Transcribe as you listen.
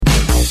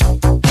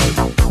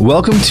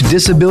Welcome to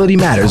Disability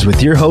Matters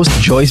with your host,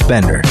 Joyce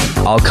Bender.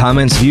 All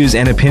comments, views,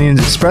 and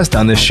opinions expressed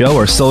on this show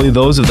are solely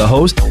those of the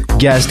host,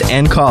 guest,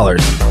 and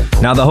callers.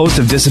 Now the host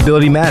of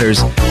Disability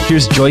Matters,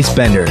 here's Joyce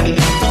Bender.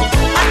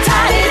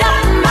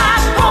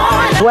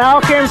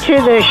 Welcome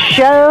to the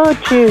show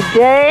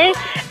today,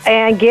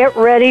 and get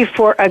ready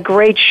for a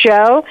great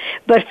show.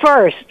 But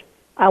first,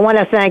 I want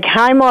to thank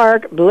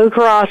Highmark Blue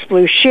Cross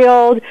Blue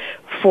Shield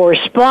for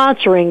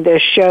sponsoring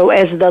this show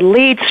as the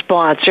lead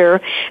sponsor,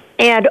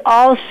 and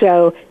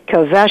also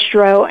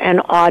Covestro and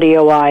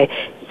AudioEye.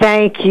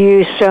 Thank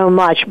you so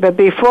much. But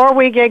before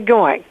we get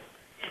going,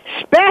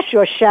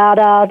 special shout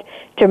out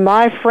to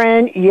my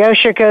friend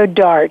Yoshiko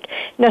Dart.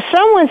 Now,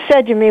 someone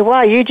said to me,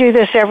 wow, you do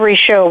this every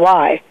show.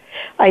 Why?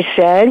 I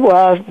said,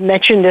 well, I've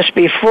mentioned this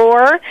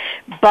before,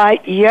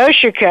 but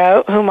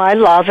Yoshiko, whom I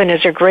love and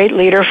is a great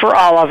leader for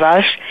all of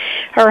us,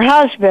 her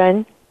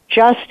husband,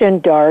 Justin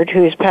Dart,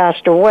 who's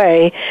passed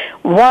away,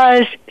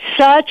 was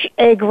such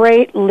a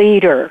great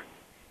leader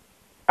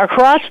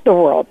across the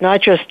world,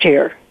 not just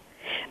here.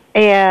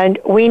 And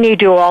we need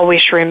to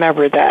always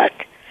remember that.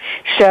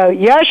 So,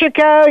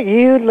 Yoshiko,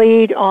 you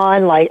lead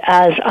on like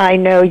as I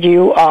know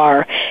you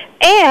are.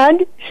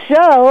 And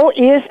so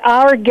is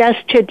our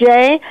guest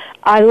today.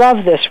 I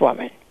love this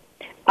woman.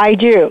 I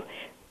do.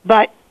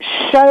 But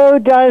so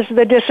does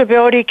the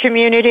disability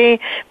community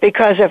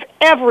because of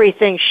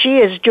everything she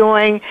is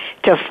doing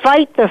to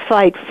fight the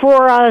fight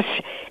for us.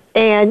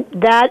 And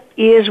that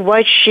is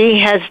what she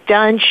has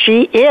done.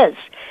 She is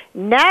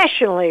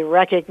nationally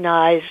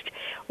recognized.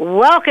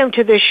 Welcome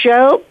to the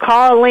show,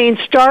 Colleen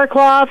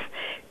Starkloff,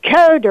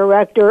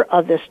 co-director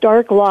of the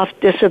Starkloff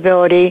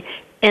Disability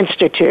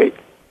Institute.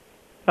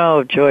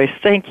 Oh, Joyce,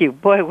 thank you.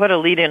 Boy, what a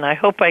lead-in. I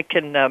hope I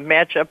can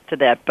match up to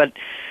that. But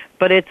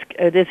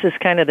this is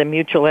kind of the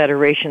Mutual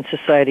Adoration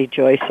Society,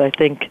 Joyce. I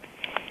think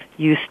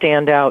you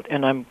stand out,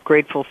 and I'm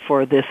grateful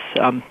for this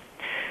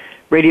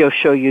radio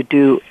show you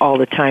do all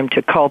the time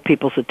to call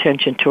people's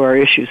attention to our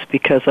issues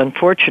because,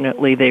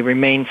 unfortunately, they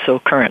remain so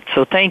current.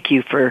 So thank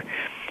you for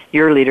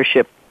your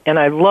leadership. And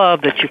I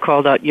love that you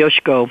called out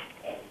Yoshiko.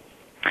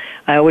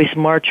 I always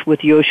march with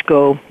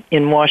Yoshiko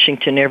in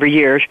Washington every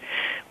year.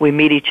 We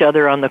meet each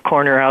other on the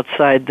corner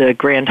outside the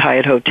Grand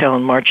Hyatt Hotel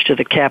and march to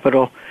the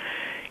Capitol,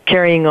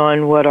 carrying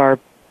on what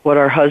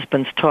our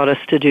husbands taught us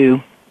to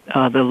do,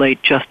 the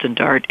late Justin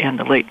Dart and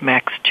the late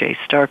Max J.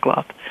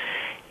 Starkloff.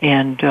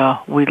 And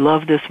we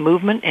love this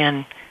movement,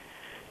 and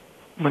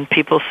when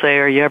people say,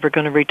 are you ever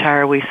going to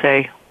retire, we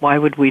say, why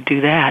would we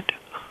do that?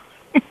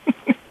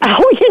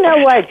 Oh, you know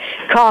what,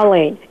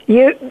 Colleen?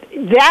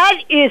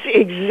 That is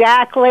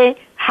exactly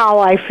how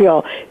I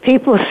feel.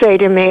 People say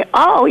to me,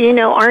 oh,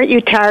 aren't you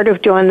tired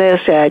of doing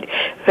this at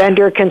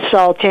Vendor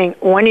Consulting?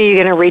 When are you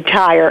going to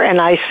retire? And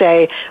I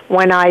say,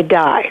 when I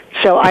die.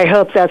 So I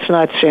hope that's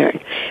not soon.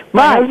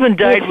 My husband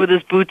died with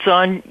his boots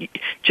on.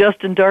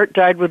 Justin Dart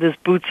died with his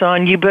boots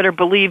on. You better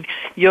believe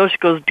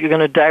Yoshiko's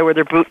going to die with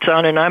her boots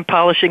on, and I'm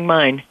polishing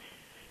mine.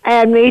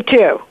 And me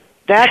too.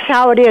 That's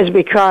how it is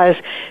because,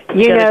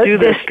 this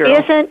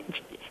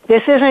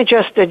isn't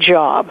just a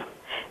job,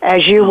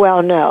 as you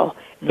well know.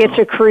 No. It's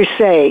a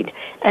crusade.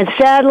 And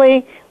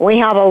sadly, we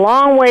have a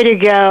long way to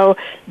go,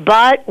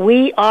 but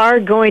we are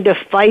going to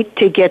fight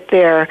to get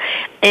there.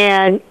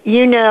 And,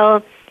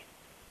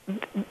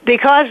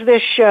 because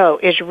this show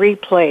is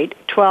replayed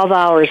 12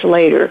 hours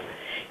later,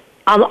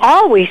 I'm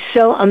always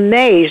so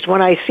amazed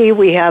when I see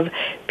we have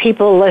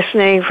people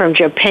listening from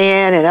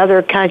Japan and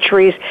other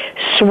countries,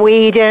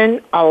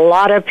 Sweden, a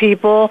lot of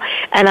people.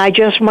 And I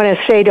just want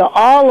to say to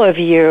all of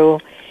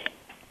you,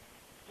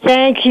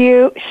 thank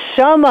you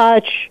so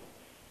much.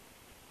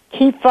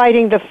 Keep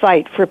fighting the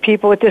fight for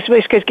people with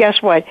disabilities because guess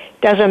what?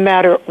 Doesn't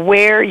matter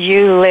where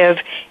you live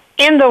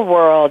in the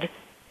world,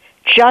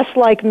 just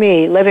like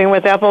me living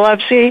with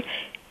epilepsy,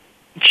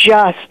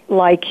 just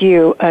like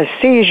you, a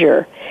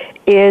seizure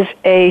is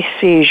a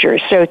seizure.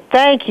 So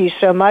thank you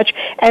so much.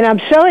 And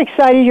I'm so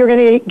excited you're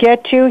going to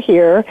get to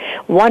hear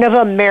one of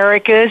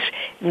America's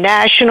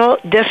national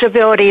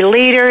disability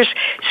leaders.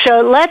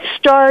 So let's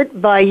start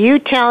by you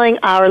telling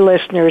our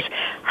listeners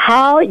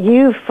how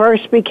you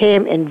first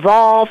became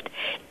involved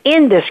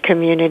in this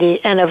community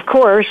and, of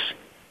course,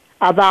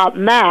 about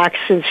Max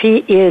since he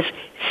is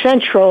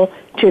central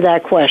to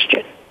that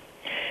question.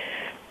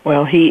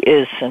 Well, he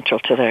is central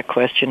to that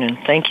question, and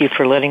thank you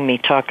for letting me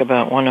talk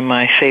about one of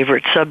my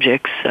favorite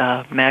subjects,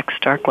 Max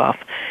Starkloff.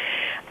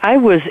 I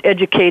was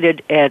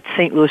educated at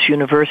St. Louis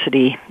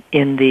University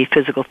in the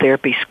physical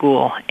therapy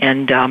school,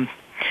 and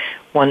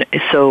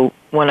so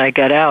when I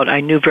got out, I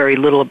knew very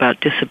little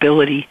about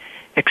disability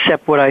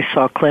except what I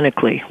saw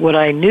clinically. What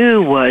I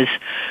knew was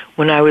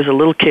when I was a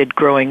little kid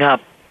growing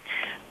up,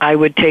 I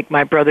would take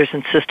my brothers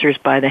and sisters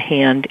by the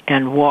hand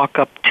and walk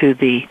up to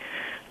the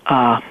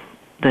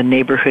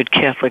neighborhood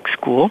Catholic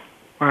school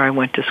where I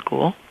went to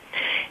school,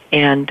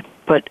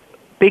 but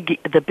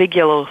the big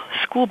yellow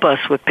school bus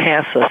would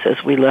pass us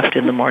as we left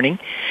in the morning.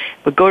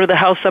 Would go to the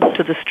house up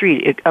the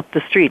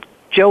street,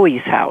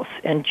 Joey's house,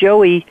 and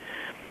Joey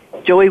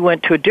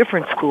went to a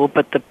different school,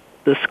 but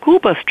the school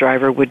bus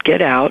driver would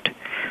get out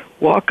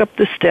walk up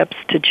the steps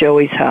to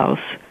Joey's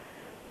house,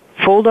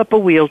 fold up a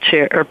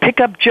wheelchair, or pick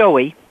up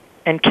Joey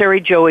and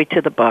carry Joey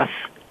to the bus.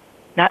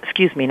 Not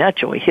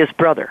Joey, his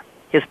brother,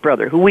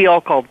 who we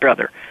all called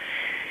brother.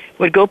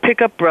 Would go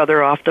pick up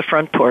brother off the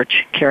front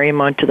porch, carry him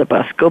onto the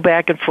bus, go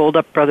back and fold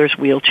up brother's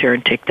wheelchair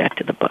and take that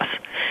to the bus.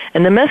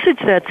 And the message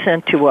that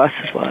sent to us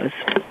was,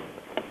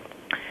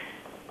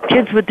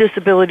 kids with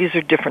disabilities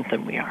are different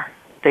than we are.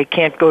 They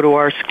can't go to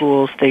our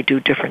schools. They do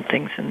different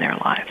things in their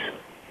lives.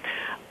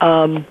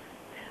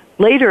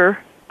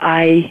 Later,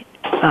 I,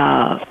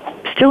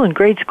 still in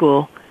grade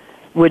school,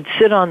 would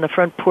sit on the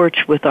front porch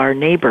with our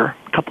neighbor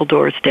a couple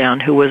doors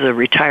down who was a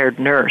retired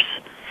nurse.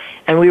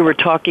 And we were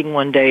talking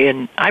one day,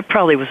 and I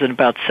probably was in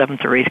about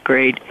 7th or 8th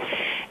grade,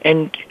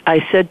 and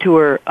I said to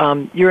her,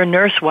 you're a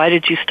nurse, why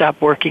did you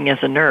stop working as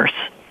a nurse?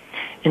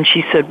 And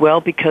she said,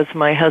 well, because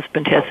my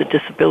husband has a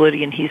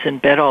disability and he's in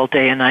bed all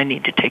day and I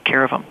need to take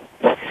care of him.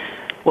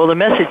 Well, the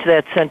message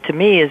that sent to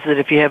me is that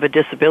if you have a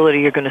disability,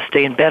 you're going to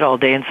stay in bed all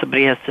day and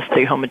somebody has to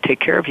stay home and take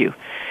care of you.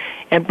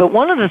 But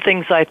one of the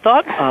things I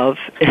thought of,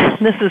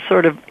 and this is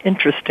sort of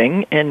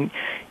interesting, and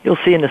you'll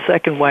see in a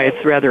second why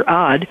it's rather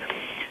odd,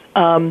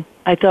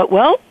 I thought,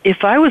 well,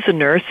 if I was a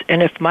nurse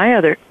and if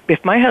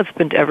my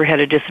husband ever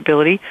had a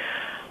disability,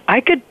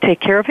 I could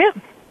take care of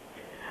him.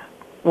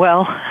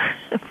 Well,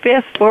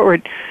 fast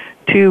forward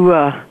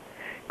to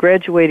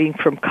graduating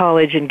from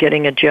college and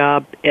getting a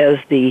job as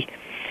the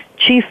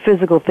chief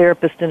physical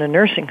therapist in a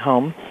nursing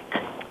home.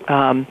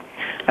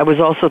 I was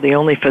also the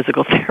only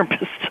physical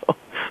therapist,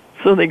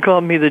 so they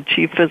called me the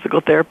chief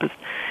physical therapist.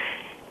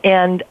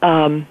 And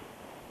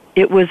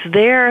it was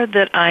there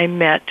that I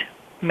met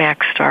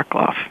Max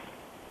Starkloff.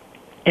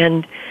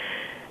 And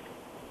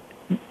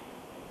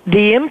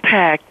the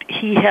impact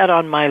he had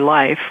on my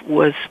life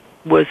was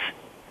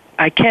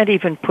I can't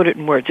even put it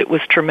in words. It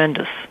was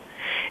tremendous.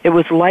 It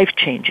was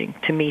life-changing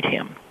to meet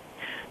him.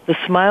 The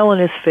smile on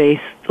his face,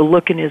 the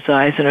look in his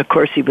eyes, and of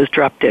course he was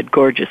drop-dead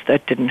gorgeous.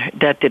 That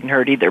didn't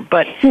hurt either.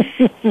 But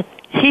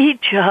he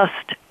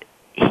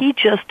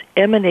just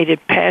emanated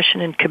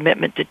passion and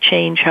commitment to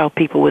change how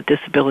people with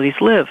disabilities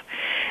live.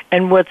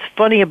 And what's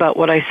funny about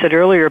what I said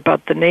earlier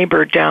about the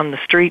neighbor down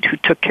the street who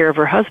took care of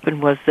her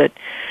husband was that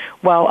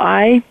while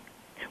I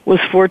was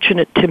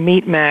fortunate to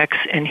meet Max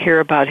and hear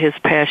about his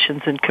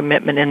passions and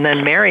commitment and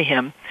then marry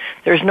him,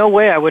 there's no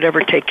way I would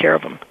ever take care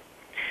of him.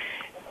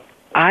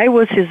 I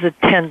was his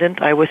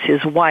attendant, I was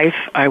his wife,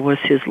 I was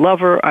his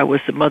lover, I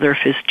was the mother of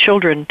his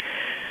children,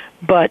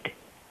 but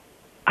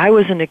I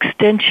was an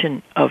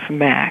extension of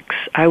Max.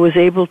 I was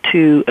able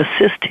to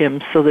assist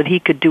him so that he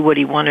could do what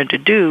he wanted to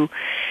do,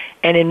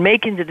 and in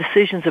making the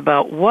decisions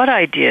about what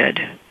I did,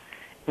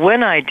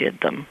 when I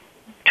did them,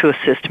 to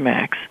assist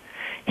Max,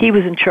 he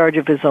was in charge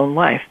of his own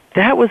life.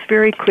 That was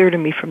very clear to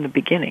me from the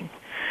beginning.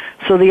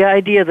 So the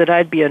idea that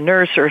I'd be a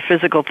nurse or a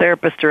physical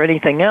therapist or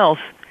anything else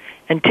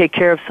and take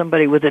care of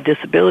somebody with a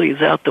disability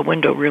is out the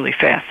window really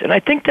fast. And I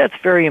think that's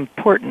very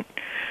important,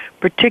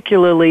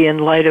 particularly in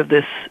light of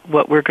this,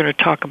 what we're going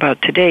to talk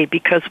about today,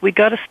 because we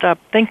got to stop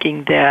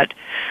thinking that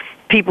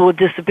people with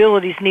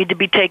disabilities need to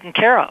be taken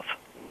care of.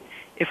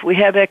 If we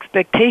have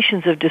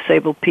expectations of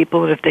disabled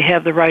people and if they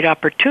have the right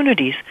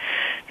opportunities,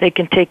 they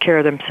can take care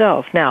of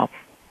themselves. Now,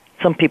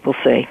 some people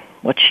say,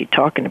 what's she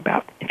talking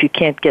about? If you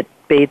can't get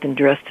bathed and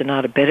dressed and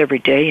out of bed every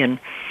day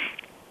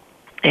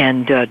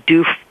and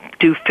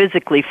do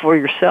physically for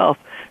yourself,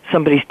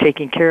 somebody's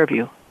taking care of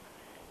you.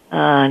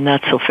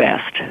 Not so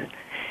fast.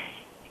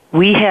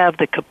 We have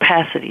the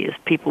capacity as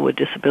people with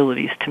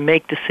disabilities to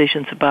make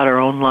decisions about our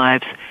own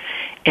lives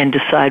and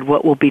decide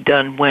what will be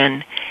done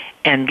when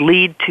and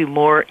lead to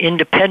more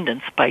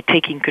independence by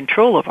taking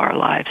control of our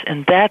lives.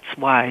 And that's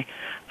why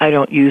I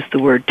don't use the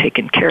word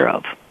taken care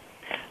of.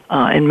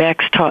 And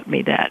Max taught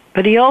me that.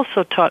 But he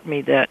also taught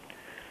me that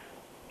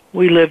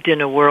we lived in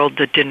a world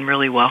that didn't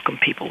really welcome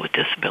people with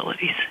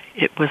disabilities.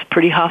 It was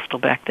pretty hostile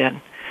back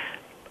then.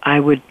 I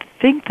would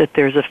think that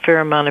there's a fair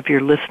amount of your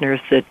listeners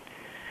that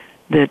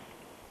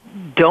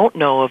don't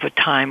know of a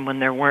time when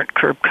there weren't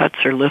curb cuts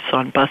or lifts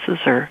on buses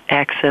or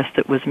access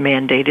that was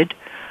mandated.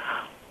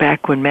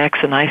 Back when Max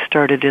and I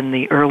started in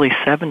the early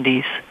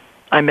 70s,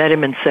 I met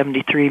him in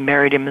 73,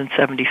 married him in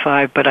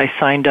 75, but I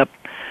signed up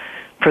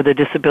for the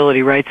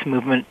disability rights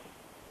movement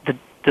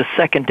the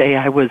second day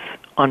I was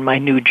on my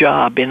new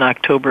job in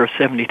October of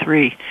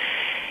 73.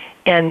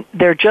 And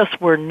there just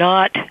were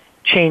not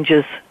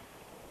changes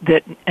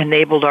that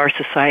enabled our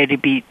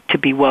society to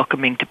be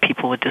welcoming to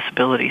people with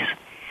disabilities.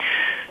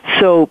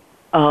 So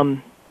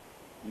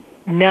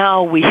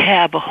now we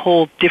have a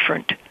whole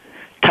different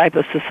type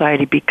of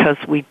society because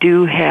we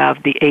do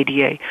have the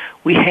ADA.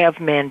 We have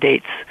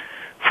mandates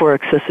for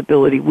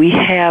accessibility. We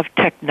have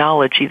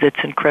technology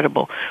that's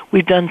incredible.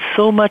 We've done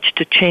so much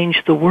to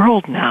change the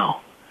world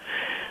now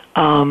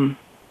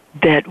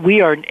that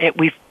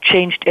we've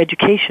changed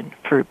education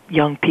for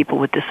young people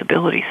with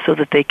disabilities so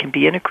that they can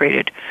be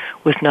integrated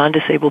with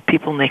non-disabled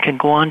people and they can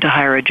go on to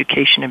higher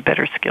education and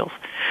better skills.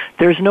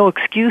 There's no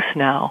excuse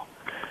now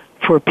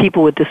for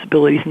people with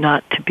disabilities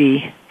not to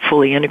be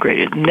fully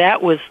integrated. And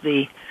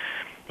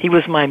he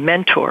was my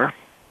mentor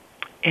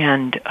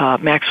and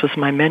Max was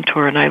my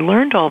mentor, and I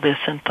learned all this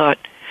and thought,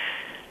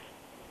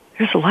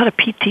 there's a lot of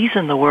PTs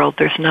in the world.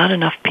 There's not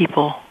enough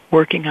people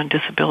working on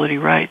disability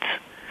rights.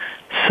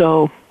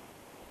 So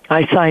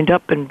I signed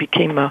up and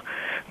became a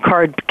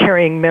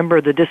card-carrying member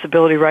of the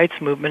disability rights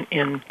movement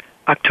in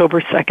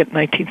October 2nd,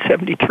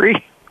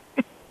 1973.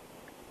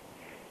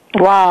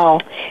 Wow.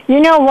 You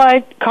know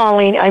what,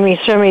 Colleen? I mean,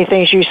 so many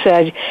things you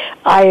said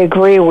I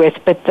agree with,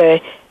 but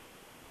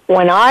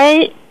when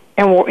I,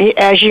 and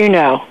as you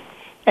know,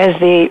 as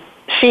the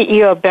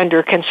CEO of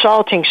Bender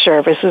Consulting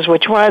Services,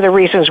 which one of the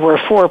reasons we're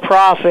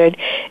for-profit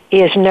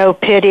is no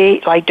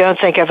pity, like don't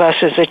think of us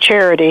as a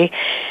charity.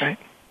 Right.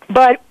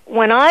 But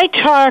when I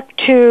talk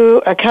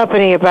to a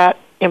company about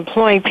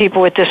employing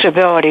people with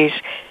disabilities,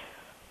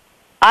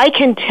 I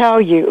can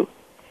tell you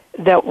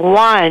that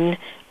one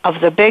of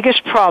the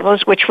biggest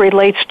problems, which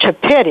relates to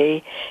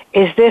pity,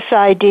 is this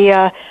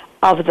idea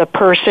of the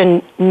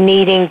person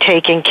needing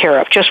taken care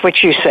of, just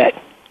what you said.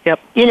 Yep.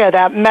 You know,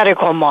 that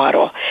medical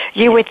model.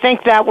 You would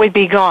think that would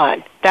be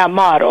gone, that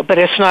model, but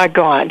it's not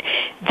gone.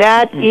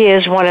 That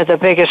is one of the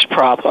biggest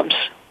problems.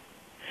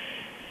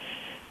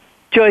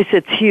 Joyce,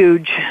 it's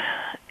huge.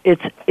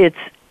 It's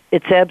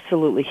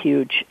absolutely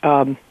huge.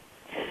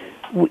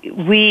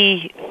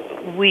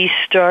 We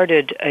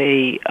started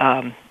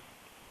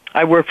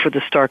I work for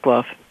the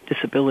Starkloff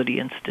Disability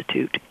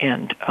Institute,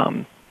 and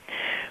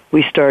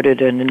we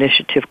started an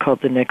initiative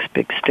called The Next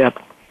Big Step,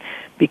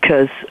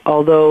 because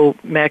although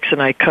Max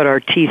and I cut our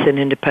teeth in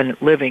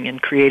independent living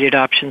and created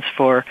options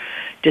for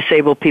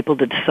disabled people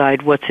to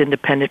decide what's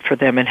independent for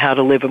them and how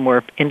to live a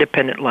more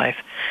independent life,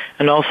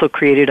 and also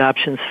created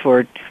options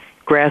for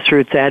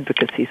grassroots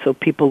advocacy so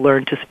people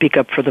learn to speak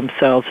up for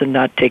themselves and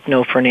not take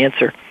no for an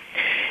answer,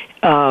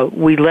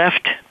 we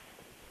left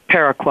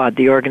Paraquad,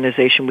 the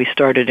organization we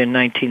started in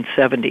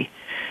 1970,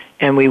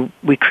 and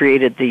we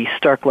created the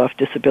Starkloff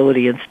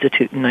Disability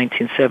Institute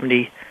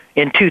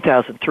in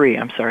 2003,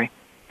 I'm sorry.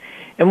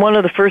 And one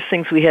of the first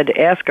things we had to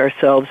ask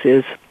ourselves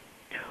is,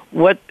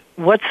 what's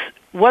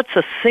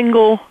a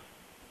single,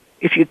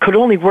 if you could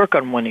only work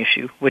on one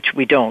issue, which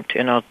we don't,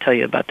 and I'll tell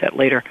you about that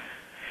later,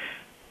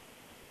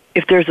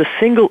 if there's a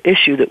single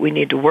issue that we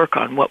need to work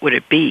on, what would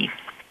it be?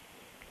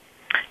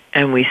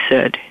 And we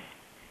said,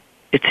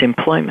 it's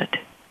employment.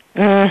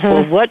 Mm-hmm.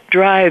 Well, what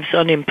drives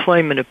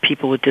unemployment of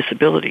people with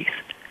disabilities?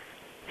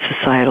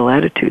 Societal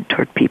attitude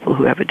toward people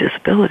who have a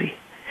disability.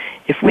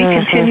 If we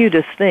continue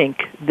to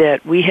think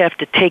that we have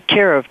to take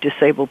care of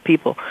disabled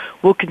people,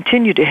 we'll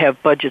continue to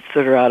have budgets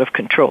that are out of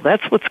control.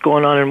 That's what's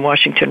going on in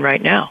Washington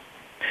right now.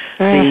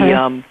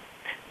 The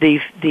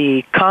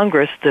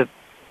Congress,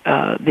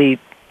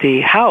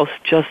 the House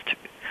just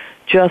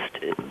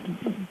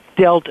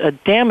dealt a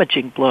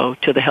damaging blow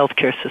to the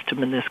healthcare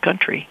system in this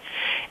country,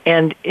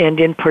 and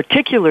in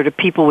particular to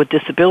people with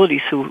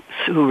disabilities who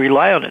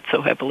rely on it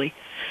so heavily,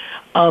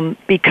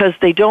 because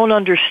they don't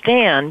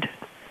understand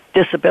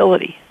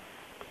disability.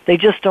 They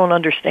just don't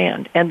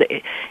understand. And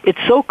it's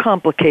so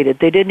complicated,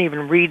 they didn't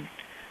even read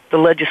the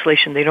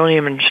legislation. They don't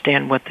even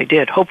understand what they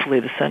did. Hopefully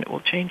the Senate will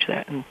change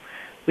that, and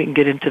we can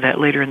get into that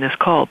later in this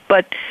call.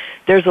 But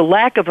there's a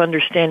lack of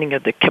understanding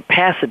of the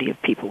capacity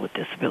of people with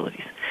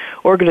disabilities.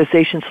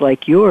 Organizations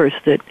like yours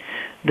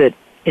that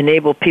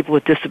enable people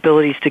with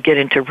disabilities to get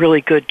into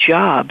really good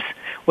jobs,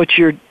 which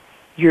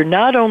you're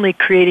not only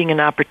creating an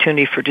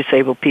opportunity for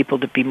disabled people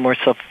to be more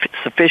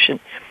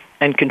self-sufficient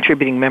and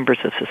contributing members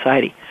of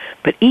society,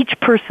 but each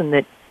person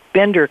that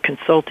Bender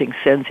Consulting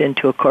sends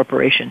into a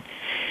corporation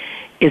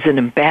is an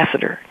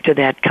ambassador to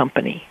that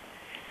company.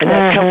 And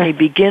that company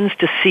begins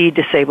to see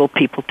disabled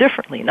people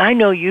differently. And I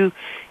know you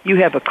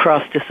have a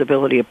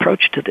cross-disability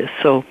approach to this.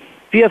 So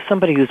if you have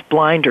somebody who's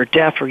blind or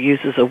deaf or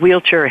uses a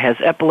wheelchair or has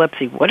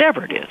epilepsy,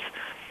 whatever it is,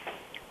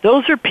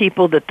 those are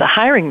people that the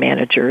hiring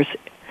managers,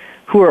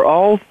 who are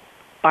all,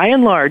 by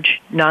and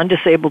large,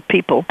 non-disabled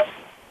people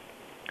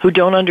who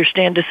don't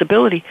understand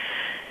disability,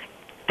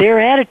 their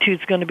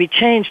attitude's going to be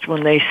changed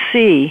when they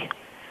see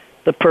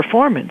the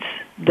performance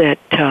that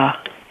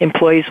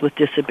employees with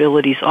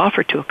disabilities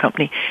offer to a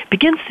company. It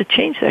begins to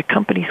change that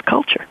company's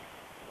culture.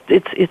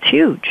 It's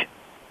huge.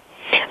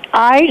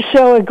 I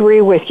so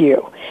agree with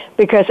you,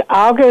 because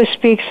I'll go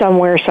speak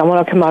somewhere, someone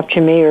will come up to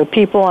me, or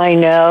people I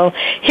know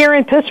here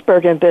in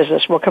Pittsburgh in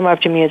business will come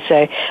up to me and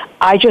say,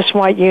 I just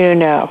want you to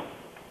know,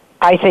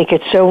 I think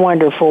it's so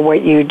wonderful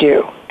what you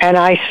do. And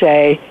I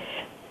say,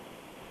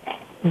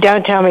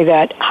 don't tell me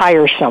that,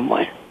 hire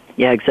someone.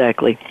 Yeah,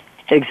 exactly.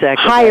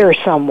 Hire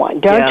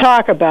someone. Don't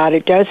talk about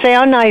it. Don't say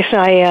how nice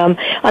I am.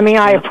 I mean,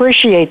 I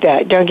appreciate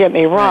that. Don't get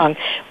me wrong. Right.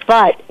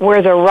 But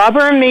where the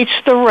rubber meets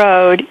the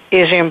road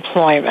is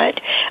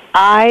employment.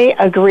 I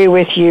agree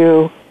with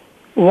you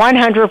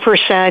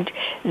 100%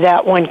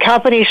 that when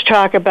companies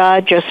talk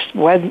about just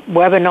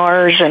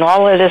webinars and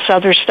all of this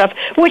other stuff,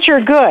 which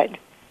are good,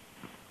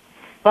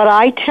 but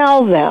I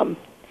tell them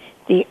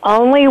the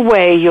only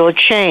way you'll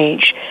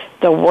change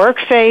the work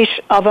face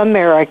of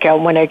America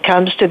when it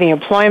comes to the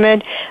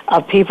employment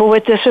of people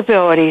with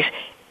disabilities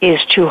is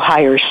to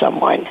hire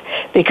someone.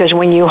 Because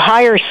when you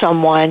hire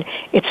someone,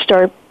 it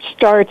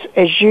starts,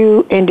 as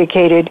you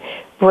indicated,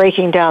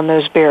 breaking down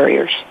those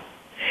barriers.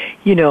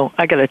 You know,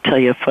 I got to tell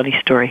you a funny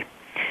story.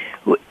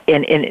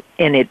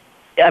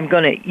 I'm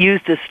going to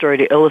use this story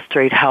to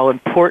illustrate how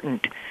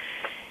important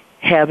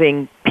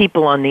having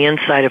people on the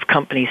inside of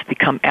companies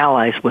become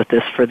allies with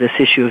us for this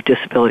issue of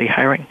disability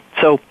hiring.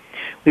 So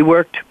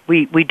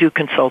we do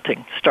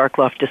consulting,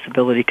 Starkloff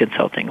Disability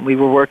Consulting. We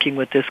were working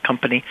with this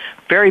company,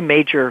 very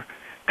major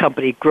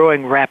company,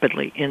 growing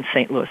rapidly in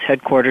St. Louis,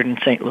 headquartered in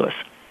St. Louis.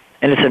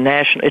 And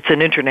it's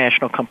an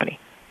international company.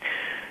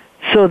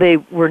 So they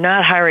were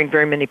not hiring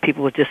very many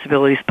people with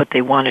disabilities, but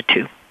they wanted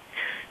to.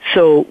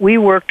 So we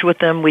worked with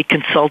them, we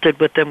consulted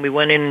with them, we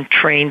went in and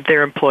trained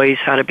their employees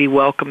how to be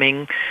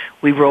welcoming,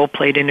 we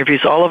role-played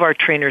interviews. All of our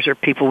trainers are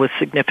people with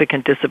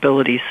significant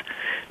disabilities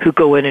who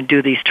go in and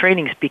do these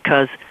trainings,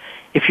 because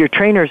if your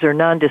trainers are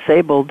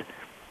non-disabled,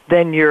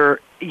 then your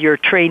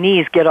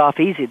trainees get off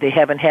easy. They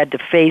haven't had to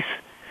face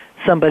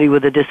somebody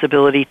with a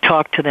disability,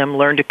 talk to them,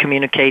 learn to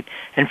communicate,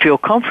 and feel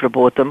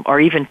comfortable with them, or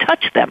even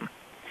touch them.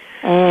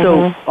 Mm-hmm.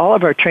 So all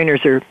of our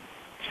trainers are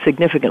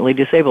significantly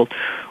disabled.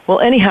 Well,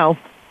 anyhow,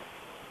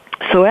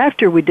 so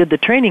after we did the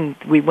training,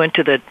 we went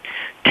to the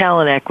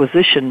talent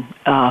acquisition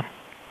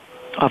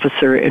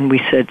officer, and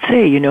we said,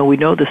 say, you know, we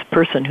know this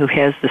person who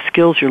has the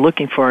skills you're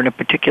looking for in a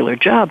particular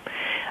job.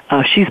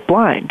 She's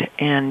blind,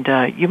 and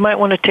you might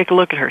want to take a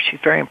look at her.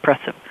 She's very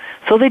impressive.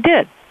 So they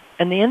did,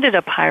 and they ended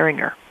up hiring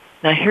her.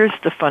 Now, here's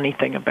the funny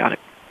thing about it.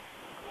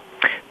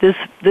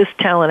 This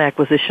talent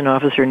acquisition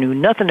officer knew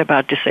nothing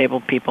about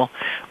disabled people,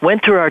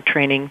 went through our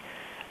training,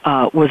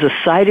 was a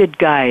sighted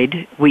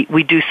guide.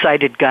 We do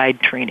sighted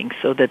guide training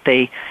so that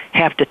they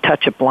have to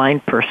touch a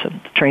blind person.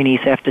 The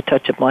trainees have to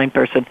touch a blind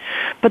person.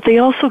 But they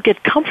also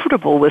get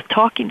comfortable with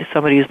talking to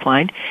somebody who's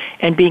blind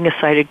and being a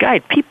sighted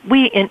guide.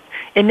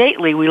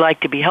 Innately, we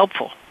like to be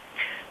helpful.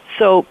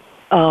 So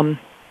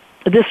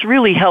this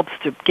really helps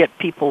to get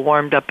people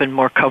warmed up and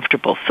more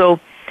comfortable. So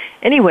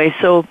anyway,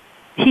 so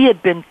he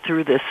had been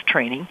through this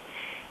training,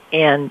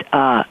 and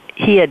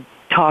he had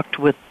talked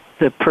with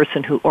the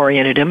person who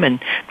oriented him,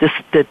 and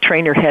the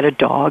trainer had a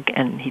dog,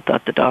 and he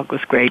thought the dog was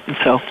great, and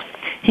so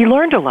he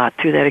learned a lot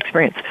through that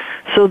experience.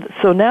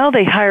 So now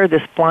they hire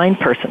this blind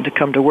person to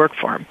come to work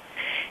for him,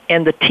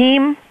 and the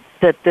team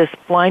that this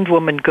blind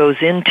woman goes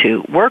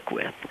into work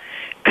with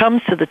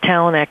comes to the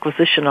talent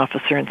acquisition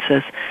officer and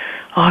says,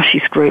 "Oh,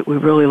 she's great. We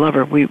really love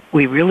her. We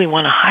really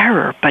want to hire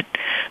her, but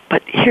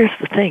here's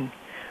the thing: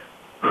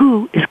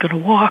 who is going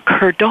to walk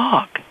her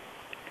dog?"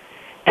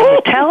 And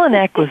the talent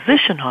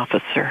acquisition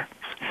officer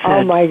said,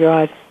 "Oh, my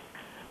God.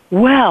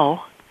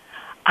 Well,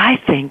 I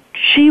think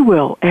she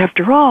will.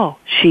 After all,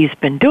 she's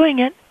been doing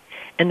it."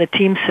 And the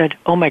team said,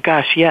 "Oh, my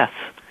gosh, yes."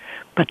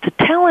 But the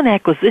talent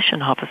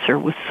acquisition officer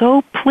was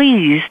so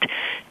pleased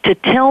to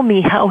tell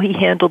me how he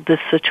handled this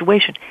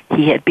situation.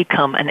 He had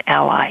become an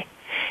ally.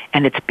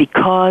 And it's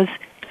because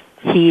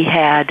he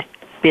had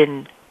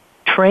been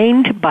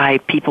trained by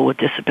people with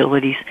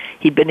disabilities.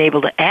 He'd been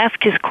able to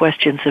ask his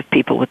questions of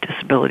people with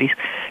disabilities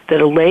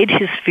that allayed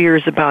his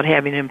fears about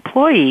having an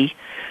employee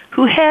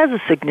who has a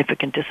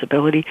significant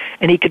disability,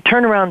 and he could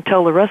turn around and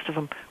tell the rest of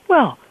them,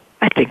 "Well,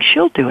 I think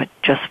she'll do it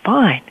just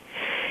fine."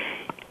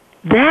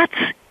 That's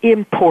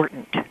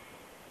important.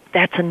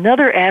 That's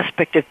another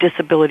aspect of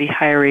disability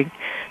hiring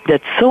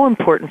that's so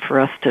important for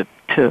us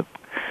to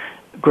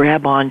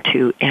grab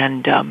onto,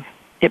 and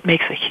it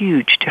makes a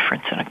huge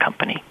difference in a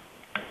company.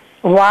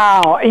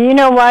 Wow. And you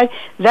know what?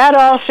 That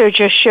also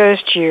just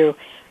shows to you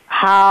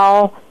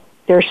how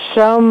there's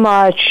so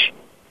much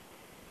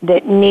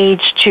that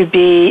needs to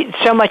be,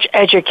 so much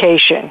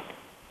education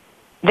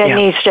that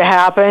needs to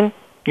happen.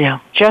 Yeah.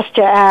 Just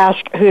to ask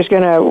who's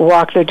going to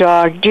walk the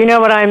dog. Do you know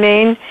what I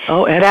mean?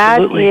 Oh,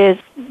 absolutely.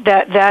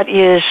 That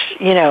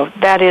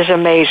is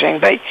amazing.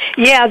 But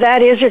yeah,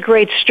 that is a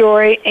great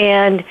story,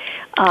 and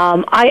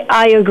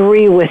I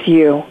agree with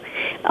you.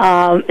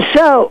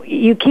 So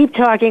you keep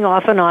talking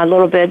off and on a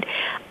little bit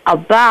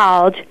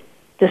about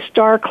the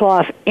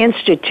Starkloff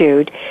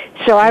Institute.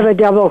 So I have a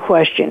double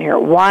question here.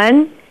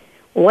 One,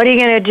 what are you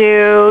going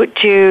to do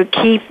to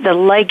keep the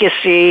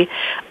legacy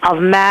of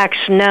Max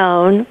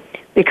known?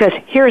 Because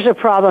here's a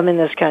problem in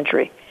this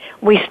country.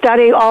 We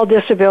study all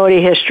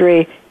disability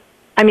history.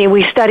 I mean,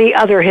 we study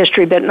other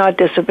history, but not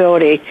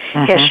disability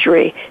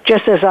history,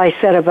 just as I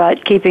said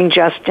about keeping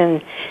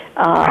Justin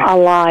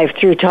alive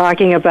through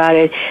talking about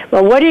it.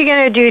 But what are you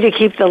going to do to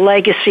keep the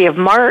legacy of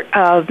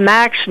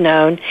Max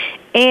known?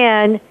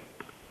 And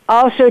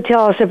also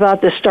tell us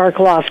about the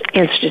Starkloff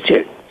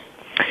Institute.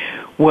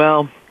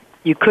 Well,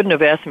 you couldn't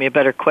have asked me a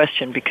better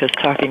question, because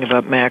talking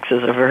about Max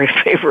is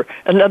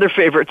another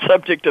favorite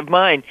subject of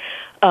mine.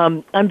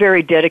 I'm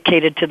very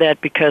dedicated to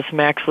that because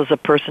Max was a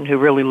person who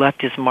really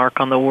left his mark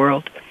on the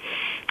world.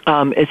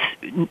 As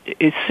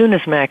soon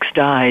as Max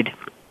died,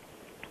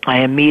 I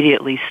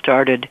immediately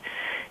started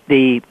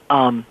the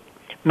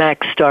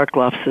Max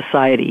Starkloff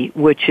Society,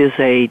 which is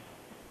a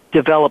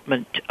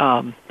development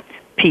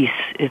piece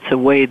it's a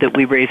way that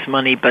we raise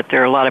money, but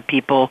there are a lot of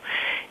people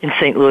in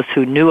St. Louis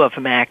who knew of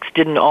Max,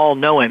 didn't all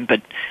know him, but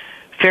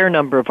a fair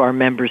number of our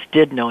members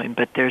did know him,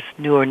 but there's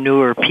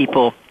newer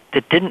people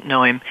that didn't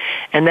know him,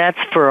 and that's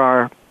for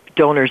our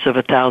donors of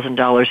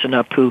 $1,000 and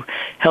up who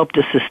help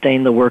to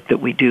sustain the work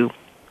that we do.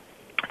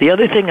 The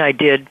other thing I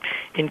did,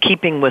 in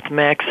keeping with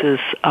Max's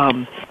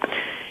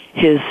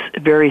his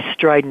very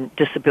strident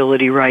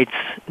disability rights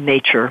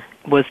nature,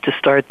 was to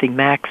start the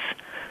Max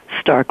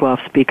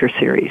Starkloff Speaker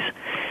Series.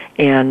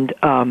 And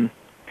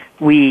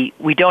we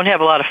don't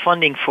have a lot of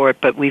funding for it,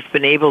 but we've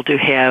been able to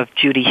have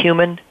Judy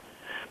Heumann,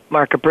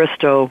 Mark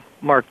Abristo,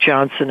 Mark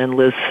Johnson, and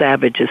Liz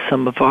Savage as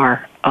some of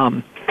our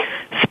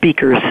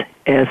speakers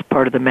as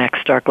part of the Max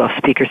Starkloff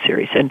Speaker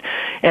Series.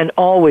 And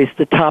always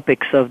the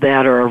topics of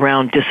that are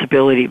around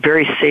disability,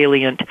 very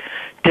salient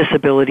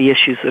disability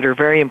issues that are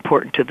very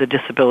important to the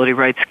disability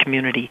rights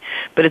community.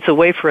 But it's a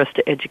way for us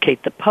to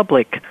educate the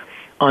public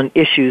on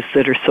issues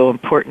that are so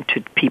important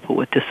to people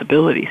with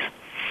disabilities.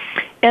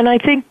 And I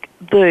think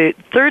the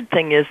third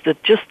thing is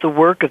that just the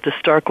work of the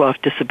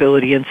Starkloff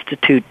Disability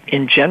Institute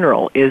in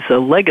general is a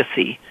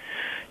legacy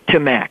to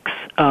Max.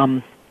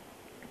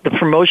 The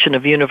promotion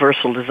of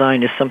universal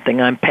design is something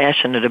I'm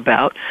passionate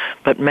about,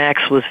 but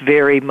Max was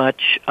very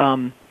much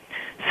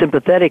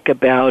sympathetic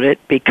about it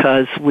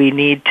because we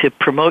need to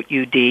promote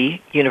UD,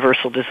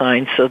 universal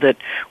design, so that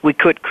we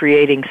quit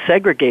creating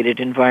segregated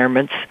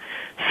environments,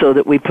 so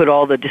that we put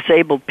all the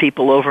disabled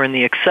people over in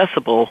the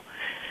accessible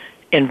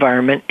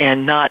environment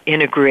and not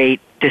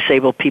integrate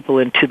disabled people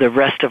into the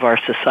rest of our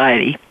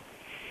society.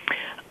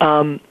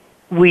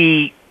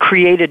 We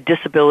created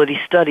disability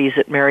studies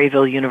at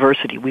Maryville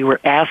University. We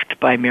were asked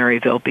by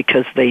Maryville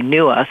because they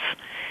knew us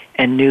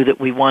and knew that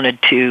we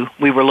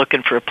were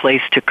looking for a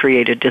place to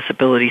create a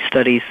disability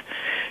studies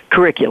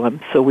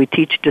curriculum, so we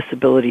teach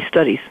disability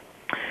studies.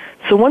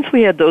 So once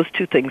we had those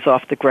two things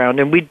off the ground,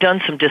 and we'd done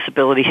some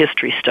disability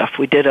history stuff,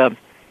 we did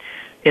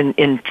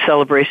in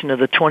celebration of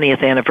the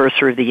 20th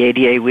anniversary of the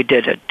ADA, we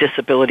did a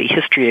disability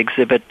history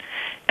exhibit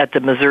at the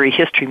Missouri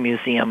History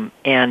Museum,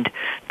 and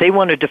they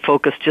wanted to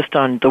focus just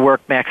on the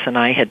work Max and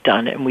I had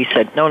done, and we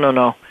said,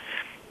 no,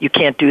 you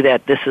can't do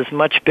that. This is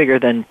much bigger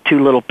than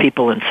two little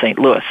people in St.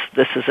 Louis.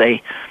 This is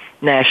a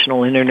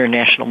national and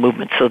international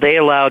movement. So they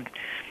allowed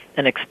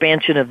an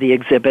expansion of the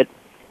exhibit,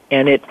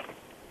 and it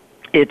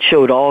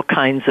showed all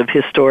kinds of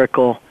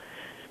historical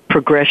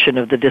progression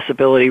of the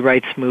disability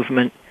rights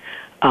movement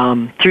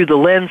through the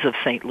lens of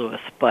St.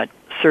 Louis, but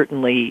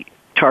certainly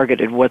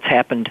targeted what's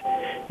happened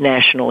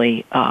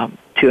nationally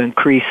to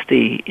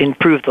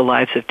improve the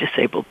lives of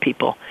disabled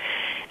people.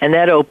 And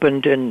that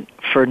opened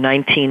for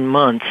 19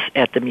 months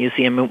at the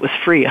museum. It was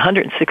free.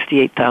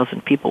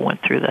 168,000 people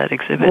went through that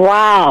exhibit.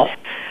 Wow.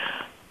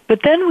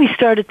 But then we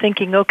started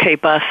thinking, okay,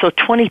 boss, so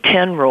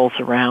 2010 rolls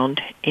around,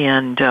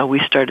 and we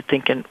started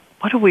thinking,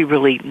 what do we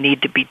really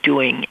need to be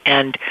doing?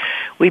 And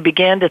we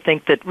began to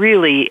think that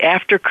really,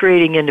 after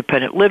creating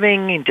independent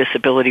living and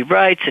disability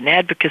rights and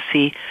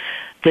advocacy,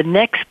 the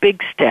next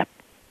big step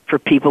for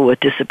people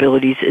with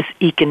disabilities is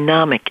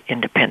economic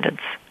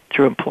independence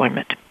through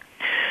employment.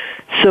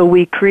 So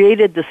we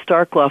created the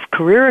Starkloff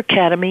Career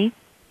Academy,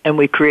 and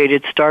we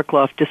created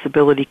Starkloff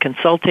Disability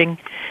Consulting,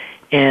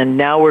 and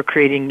now we're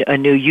creating a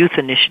new youth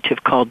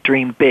initiative called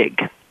Dream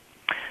Big.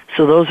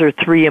 So those are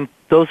three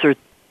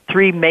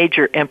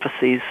major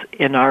emphases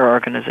in our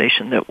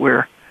organization that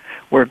we're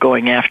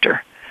going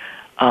after.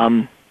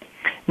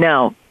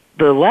 Now,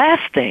 the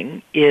last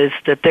thing is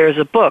that there's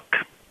a book,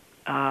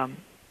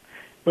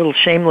 little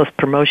shameless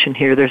promotion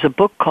here. There's a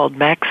book called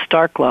Max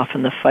Starkloff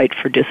and the Fight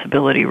for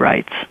Disability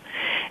Rights,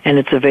 and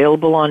it's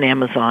available on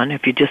Amazon.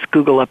 If you just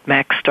Google up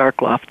Max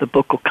Starkloff, the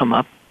book will come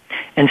up.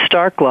 And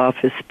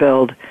Starkloff is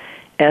spelled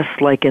S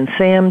like in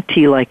Sam,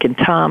 T like in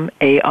Tom,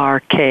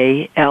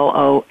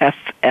 ARKLOFF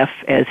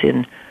as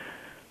in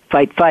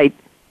fight.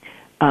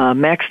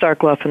 Max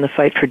Starkloff and the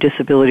Fight for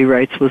Disability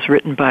Rights was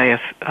written by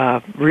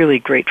a really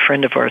great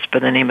friend of ours by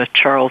the name of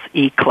Charles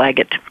E.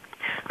 Claggett,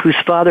 whose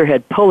father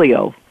had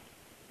polio.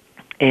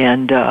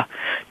 And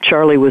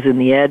Charlie was in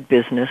the ad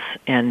business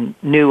and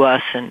knew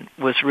us and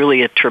was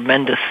really a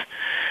tremendous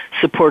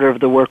supporter of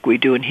the work we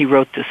do, and he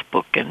wrote this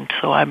book. And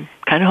so I'm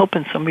kind of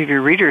hoping some of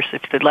your readers,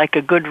 if they'd like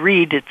a good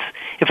read,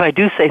 if I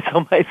do say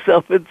so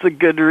myself, it's a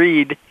good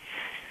read.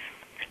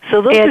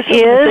 So those are some of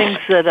the things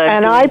that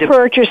I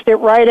purchased it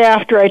right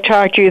after I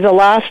talked to you the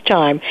last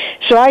time.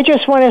 So I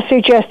just want to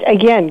suggest,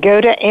 again, go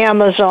to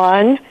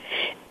Amazon,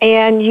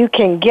 and you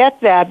can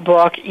get that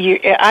book.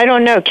 I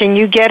don't know, can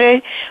you get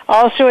it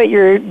also at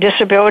your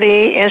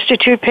Disability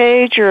Institute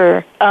page?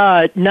 Or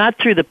not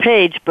through the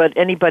page, but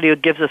anybody who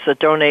gives us a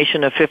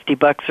donation of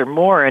 $50 or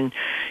more and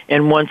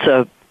wants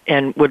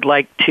and would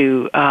like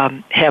to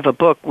have a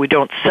book, we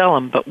don't sell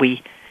them, but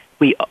we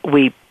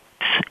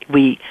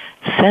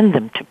send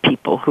them to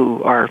people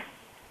who are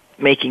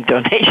making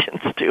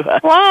donations to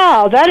us.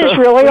 Wow, that is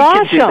really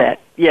awesome. Can do that.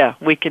 Yeah,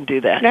 we can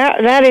do that.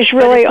 That is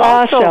really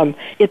awesome.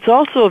 It's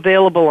also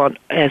available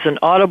as an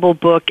Audible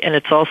book, and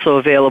it's also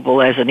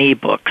available as an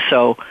e-book.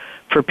 So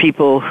for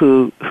people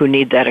who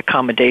need that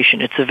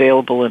accommodation. It's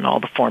available in all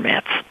the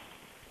formats.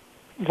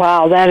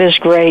 Wow, that is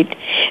great.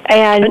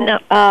 And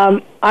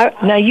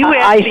now you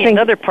asked me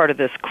another part of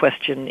this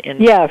question,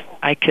 and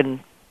I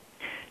can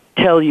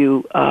tell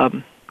you,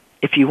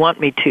 if you want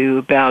me to,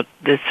 about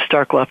this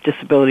Starkloff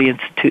Disability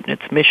Institute and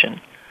its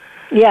mission.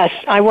 Yes,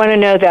 I want to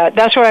know that.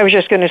 That's what I was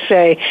just going to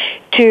say,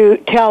 to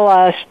tell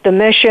us the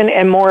mission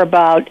and more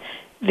about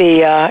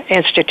the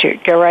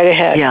Institute. Go right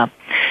ahead. Yeah.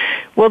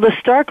 Well, the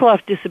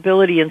Starkloff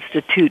Disability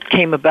Institute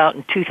came about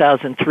in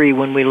 2003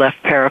 when we left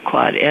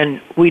Paraquat,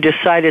 and we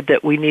decided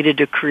that we needed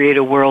to create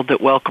a world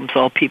that welcomes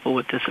all people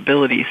with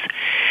disabilities.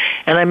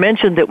 And I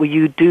mentioned that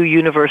we do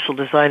universal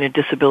design and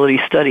disability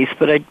studies,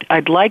 but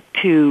I'd like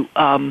to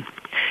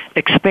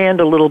expand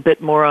a little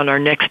bit more on our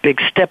Next Big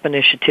Step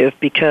initiative,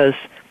 because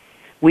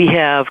we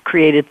have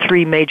created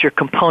three major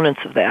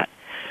components of that.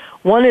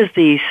 One is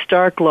the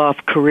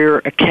Starkloff Career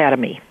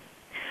Academy.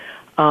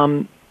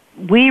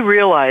 We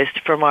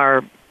realized from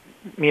our,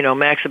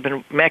 Max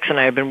and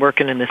I have been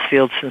working in this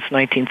field since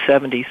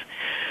 1970s.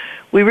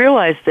 We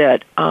realized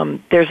that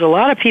there's a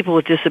lot of people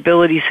with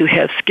disabilities who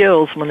have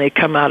skills when they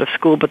come out of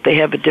school, but they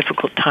have a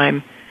difficult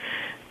time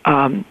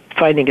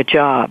finding a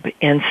job.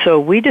 And so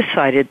we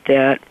decided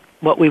that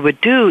what we would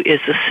do is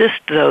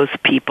assist those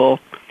people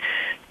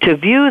to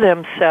view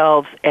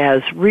themselves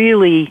as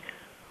really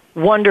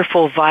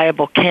wonderful,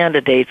 viable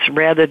candidates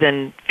rather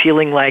than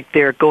feeling like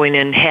they're going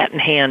in hat in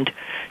hand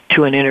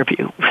to an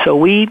interview. So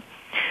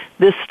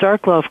this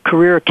Starkloff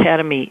Career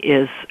Academy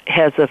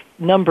has a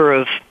number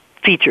of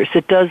features.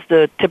 It does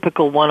the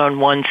typical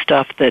one-on-one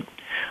stuff that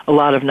a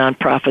lot of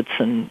nonprofits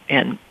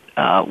and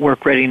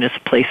work readiness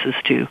places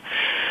do.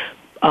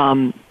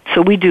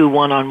 So we do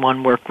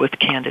one-on-one work with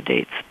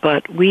candidates,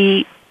 but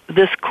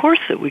this course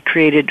that we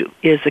created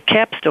is a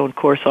capstone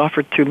course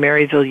offered through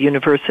Maryville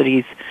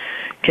University's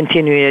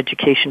continuing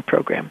education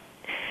program.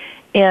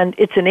 And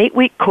it's an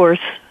 8-week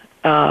course.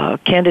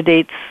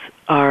 Candidates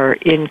are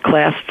in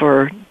class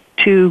for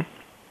two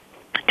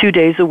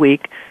days a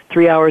week,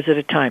 3 hours at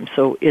a time.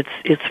 So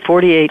it's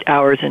 48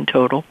 hours in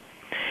total.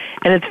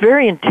 And it's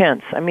very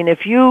intense. I mean,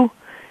 if you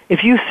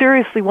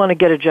seriously want to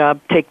get a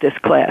job, take this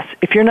class.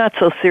 If you're not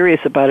so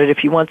serious about it,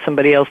 if you want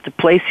somebody else to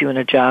place you in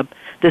a job,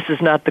 this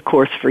is not the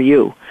course for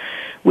you.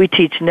 We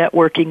teach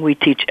networking. We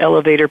teach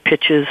elevator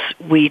pitches.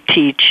 We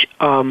teach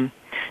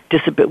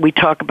we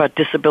talk about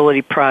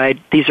disability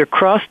pride. These are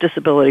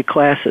cross-disability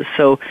classes.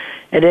 So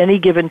at any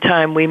given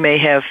time, we may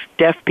have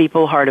deaf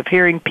people, hard of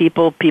hearing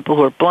people, people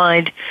who are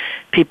blind,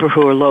 people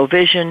who are low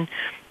vision,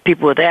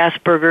 people with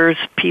Asperger's,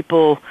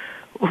 people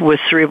with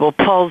cerebral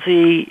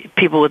palsy,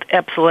 people with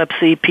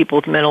epilepsy, people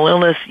with mental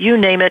illness, you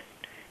name it.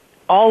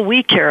 All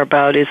we care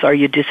about is, are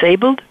you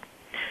disabled?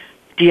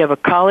 Do you have a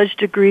college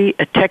degree,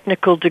 a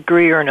technical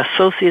degree, or an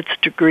associate's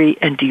degree,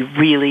 and do you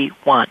really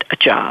want a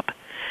job?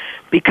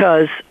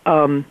 Because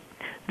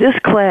this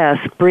class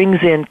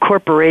brings in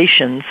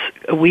corporations.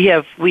 We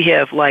have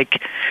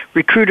like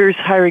recruiters,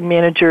 hiring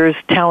managers,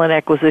 talent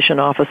acquisition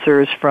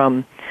officers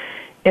from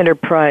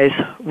Enterprise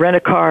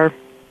Rent-A-Car,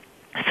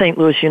 St.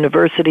 Louis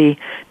University,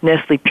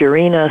 Nestle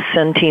Purina,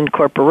 Centene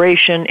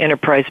Corporation,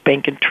 Enterprise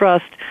Bank and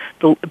Trust,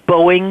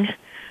 Boeing,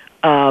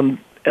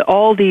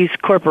 all these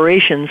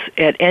corporations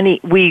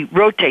we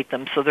rotate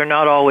them so they're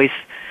not always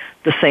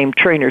the same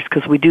trainers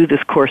because we do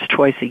this course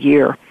twice a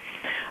year.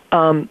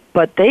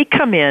 But they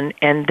come in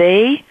and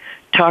they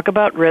talk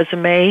about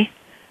resume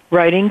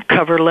writing,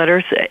 cover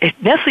letters.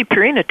 Nestle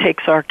Purina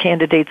takes our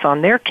candidates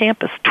on their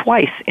campus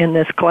twice in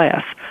this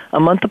class, a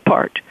month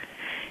apart,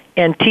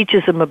 and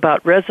teaches them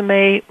about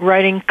resume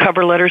writing,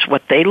 cover letters,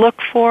 what they look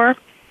for.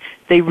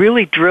 They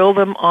really drill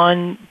them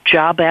on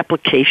job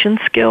application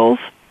skills.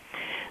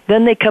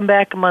 Then they come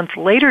back a month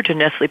later to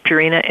Nestle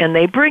Purina and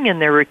they bring in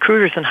their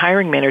recruiters and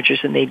hiring managers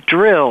and they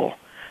drill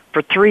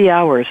for 3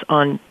 hours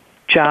on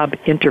job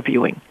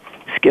interviewing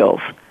skills.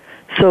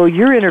 So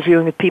you're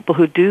interviewing with people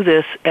who do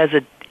this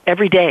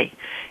every day.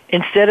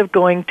 Instead of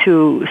going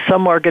to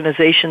some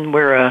organization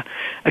where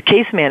a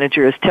case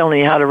manager is telling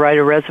you how to write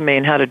a resume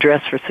and how to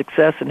dress for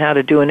success and how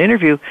to do an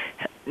interview,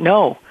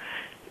 no.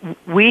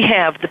 We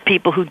have the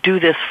people who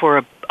do this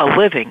for a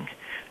living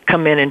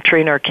come in and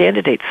train our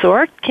candidates. So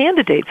our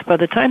candidates, by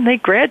the time they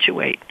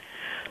graduate,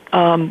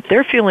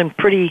 they're feeling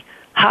pretty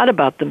hot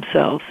about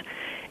themselves.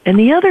 And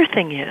the other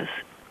thing is,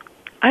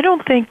 I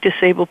don't think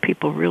disabled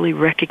people really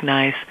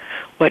recognize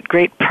what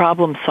great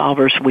problem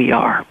solvers we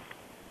are.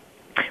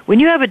 When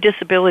you have a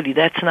disability,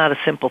 that's not a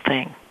simple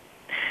thing.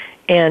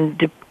 And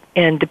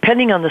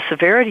depending on the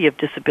severity of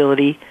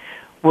disability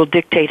will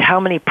dictate how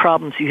many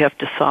problems you have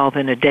to solve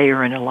in a day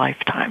or in a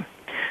lifetime.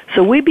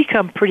 So we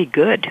become pretty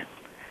good.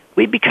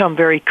 We become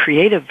very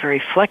creative,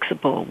 very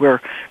flexible. We're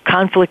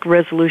conflict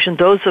resolution.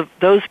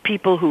 Those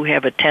people who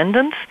have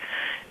attendance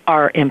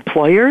are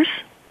employers.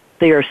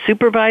 They are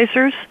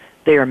supervisors.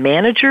 They are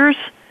managers.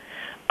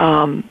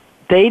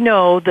 They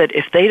know that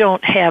if they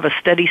don't have a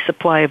steady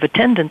supply of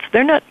attendance,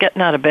 they're not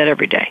getting out of bed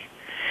every day.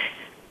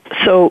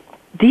 So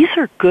these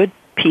are good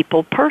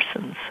people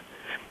persons.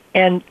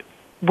 And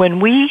when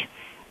we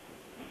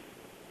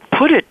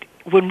put it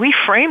when we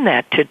frame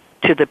that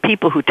to the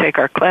people who take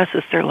our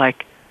classes, they're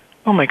like,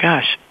 oh my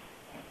gosh,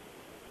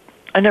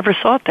 I never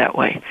saw it that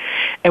way.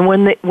 And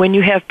when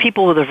you have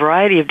people with a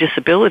variety of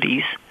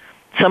disabilities,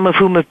 some of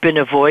whom have been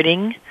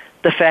avoiding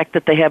the fact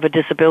that they have a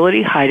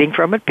disability, hiding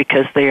from it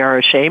because they are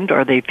ashamed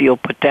or they feel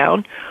put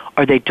down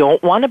or they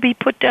don't want to be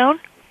put down,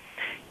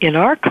 in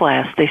our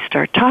class they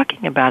start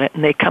talking about it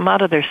and they come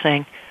out of there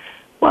saying,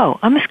 whoa,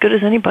 I'm as good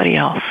as anybody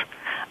else.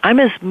 I'm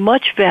as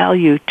much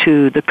value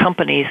to the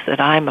companies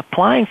that I'm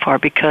applying for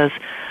because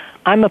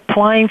I'm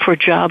applying for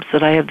jobs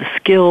that I have the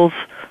skills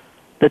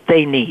that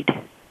they need.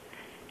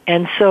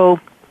 And so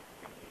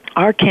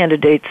our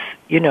candidates,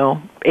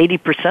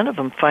 80% of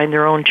them find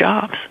their own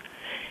jobs.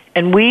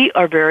 And we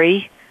are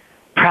very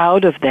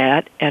proud of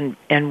that, and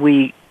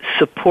we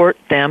support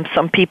them.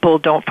 Some people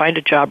don't find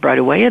a job right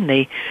away, and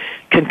they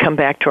can come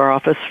back to our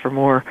office for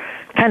more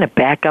kind of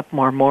backup,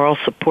 more moral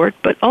support.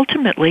 But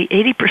ultimately,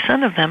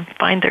 80% of them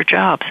find their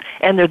jobs,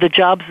 and they're the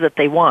jobs that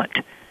they want.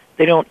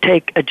 They don't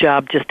take a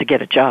job just to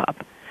get a job.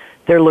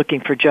 They're looking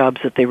for jobs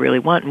that they really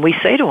want. And we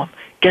say to them,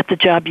 get the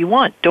job you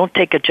want. Don't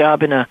take a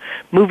job in a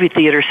movie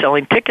theater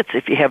selling tickets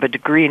if you have a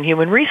degree in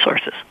human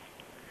resources.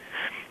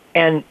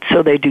 And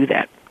so they do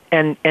that.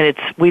 And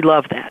we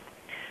love that.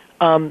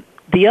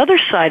 The other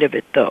side of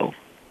it, though,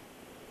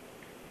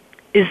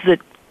 is that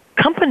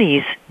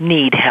companies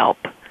need help.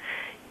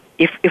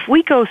 If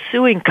we go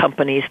suing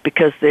companies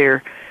because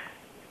they're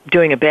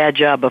doing a bad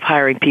job of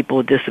hiring people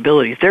with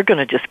disabilities, they're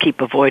going to just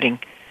keep avoiding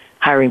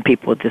hiring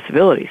people with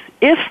disabilities.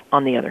 If,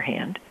 on the other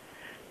hand,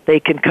 they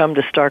can come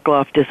to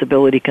Starkloff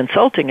Disability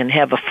Consulting and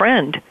have a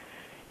friend,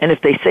 and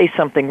if they say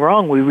something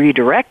wrong, we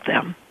redirect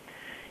them,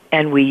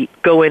 and we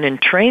go in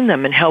and train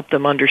them and help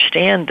them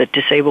understand that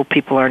disabled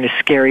people aren't as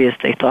scary as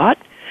they thought,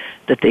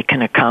 that they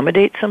can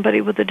accommodate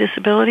somebody with a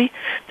disability,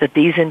 that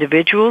these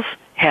individuals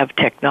have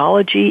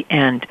technology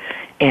and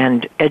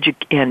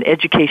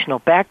educational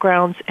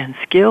backgrounds and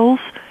skills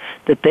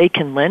that they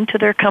can lend to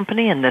their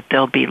company, and that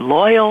they'll be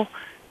loyal,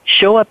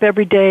 show up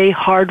every day,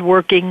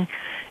 hardworking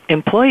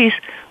employees.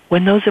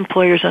 When those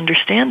employers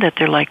understand that,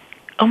 they're like,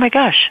 oh my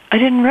gosh, I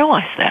didn't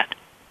realize that.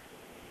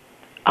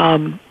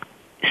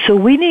 So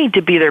we need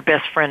to be their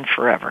best friend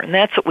forever, and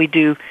that's what we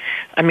do.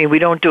 I mean, we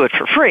don't do it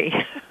for free.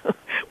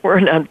 We're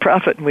a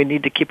nonprofit, and we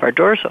need to keep our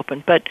doors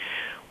open. But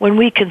when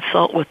we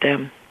consult with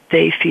them,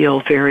 they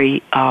feel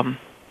very,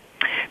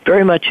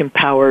 very much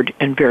empowered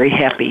and very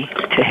happy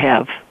to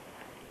have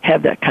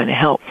that kind of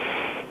help.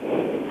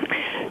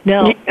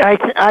 Now,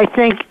 I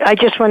think, I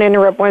just want to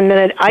interrupt 1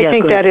 minute. I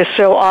think that is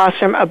so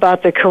awesome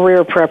about the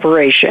career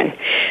preparation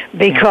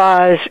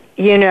because,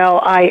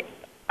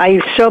 I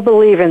so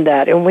believe in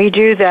that, and we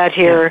do that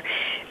here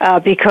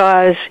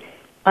because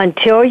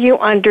until you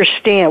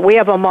understand, we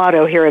have a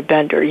motto here at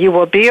Bender, you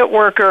will be at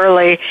work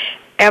early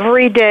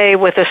every day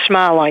with a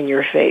smile on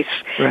your face.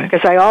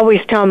 Because I always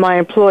tell my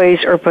employees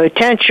or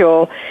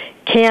potential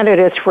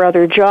candidates for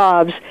other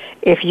jobs,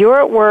 if you're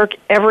at work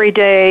every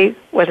day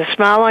with a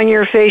smile on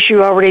your face,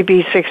 you already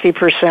beat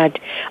 60%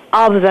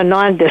 of the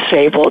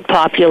non-disabled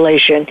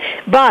population.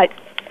 But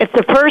if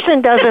the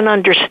person doesn't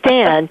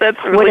understand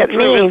what it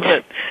means,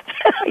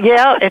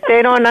 if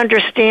they don't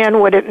understand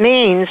what it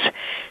means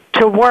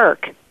to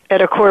work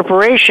at a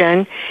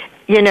corporation,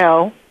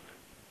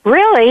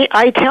 really,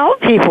 I tell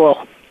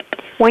people,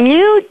 when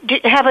you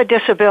have a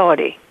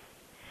disability,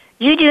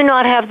 you do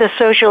not have the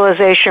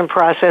socialization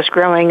process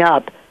growing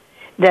up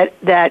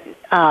that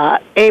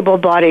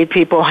able-bodied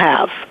people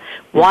have.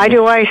 Why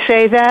do I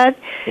say that?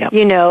 Yep.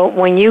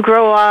 When you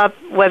grow up,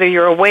 whether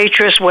you're a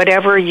waitress,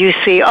 whatever, you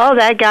see, oh,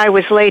 that guy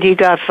was late, he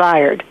got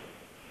fired.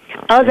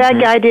 Oh, that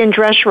guy didn't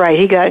dress right,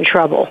 he got in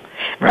trouble.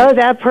 Right. Oh,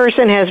 that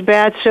person has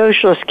bad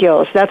social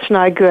skills, that's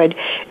not good.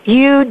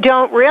 You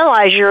don't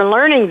realize you're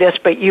learning this,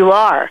 but you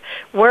are.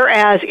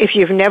 Whereas if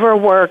you've never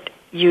worked,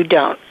 you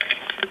don't.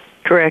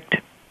 Correct.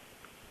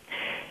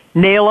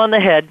 Nail on the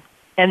head.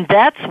 And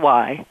that's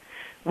why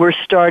we're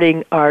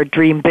starting our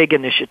Dream Big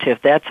initiative.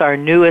 That's our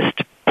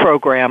newest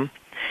program,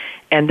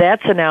 and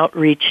that's an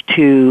outreach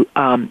to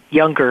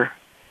younger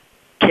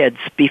kids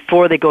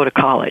before they go to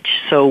college.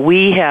 So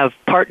we have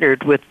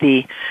partnered with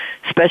the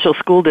Special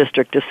School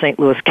District of St.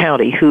 Louis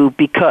County, who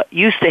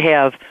used to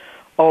have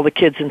all the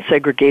kids in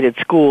segregated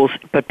schools,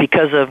 but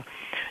because of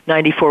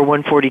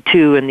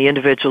 94-142 and the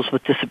Individuals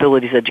with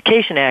Disabilities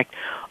Education Act,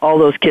 all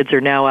those kids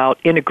are now out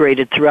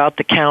integrated throughout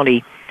the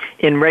county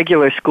in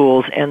regular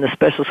schools, and the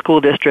Special School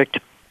District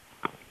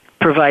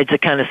provides the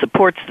kind of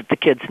supports that the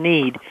kids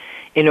need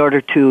in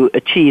order to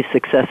achieve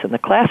success in the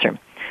classroom.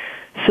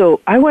 So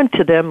I went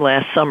to them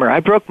last summer. I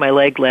broke my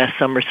leg last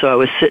summer, so I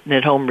was sitting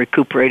at home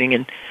recuperating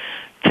and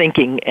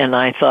thinking, and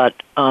I thought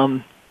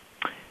I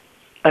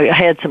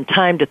had some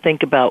time to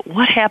think about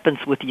what happens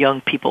with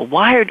young people.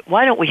 Why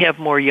don't we have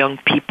more young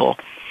people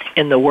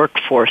in the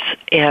workforce?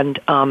 And,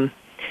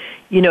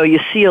 you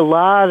see a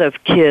lot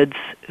of kids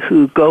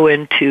who go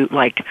into,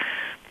 like,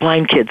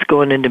 blind kids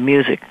going into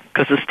music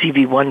because of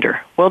Stevie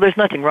Wonder. Well, there's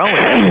nothing wrong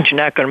with that, but you're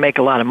not going to make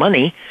a lot of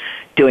money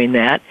doing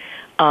that.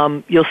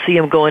 You'll see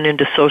them going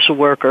into social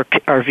work or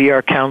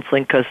VR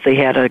counseling because they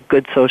had a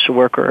good social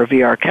worker or a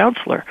VR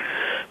counselor.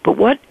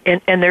 But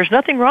and there's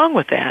nothing wrong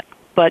with that,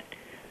 but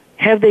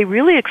have they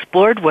really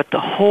explored what the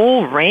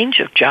whole range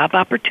of job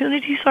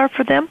opportunities are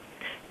for them?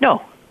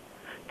 No.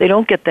 They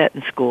don't get that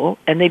in school,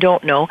 and they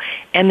don't know,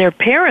 and their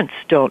parents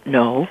don't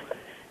know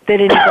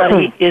that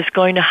anybody is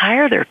going to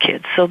hire their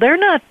kids. So they're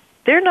not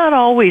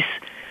always,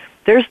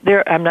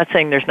 I'm not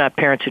saying there's not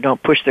parents who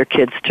don't push their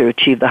kids to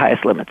achieve the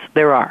highest limits.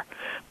 There are.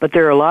 But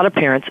there are a lot of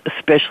parents,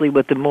 especially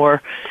with the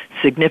more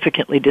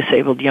significantly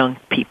disabled young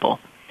people,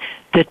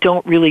 that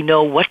don't really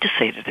know what to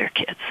say to their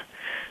kids.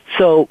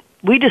 So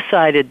we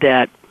decided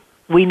that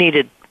we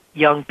needed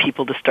young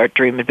people to start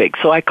dreaming big.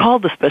 So I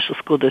called the special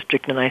school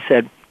district and I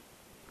said,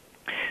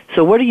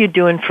 so what are you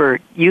doing for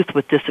youth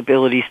with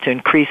disabilities to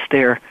increase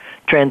their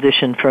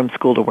transition from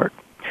school to work?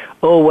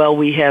 Oh, well,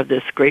 we have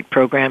this great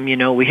program,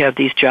 we have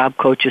these job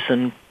coaches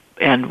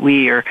and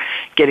we are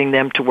getting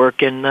them to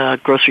work in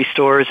grocery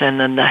stores and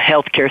then the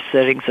healthcare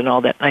settings and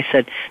all that. And I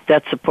said,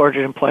 that's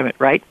supported employment,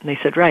 right? And they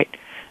said, right.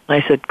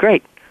 And I said,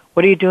 great.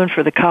 What are you doing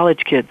for the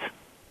college kids?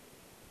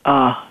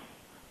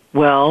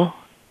 Well,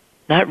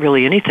 not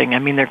really anything. I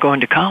mean, they're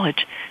going to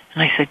college.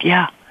 And I said,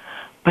 yeah.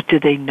 But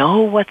do they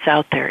know what's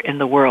out there in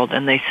the world?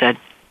 And they said,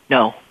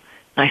 no.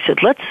 And I said,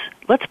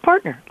 let's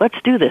partner. Let's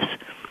do this.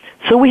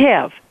 So we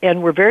have,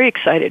 and we're very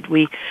excited.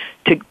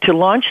 To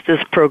launch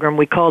this program,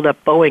 we called up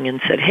Boeing and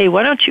said, hey,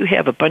 why don't you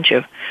have a bunch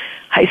of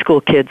high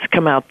school kids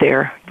come out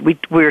there? We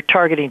were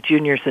targeting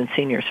juniors and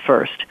seniors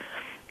first,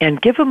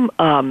 and give them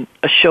a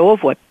show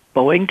of what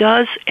Boeing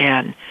does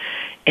and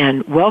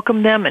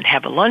welcome them and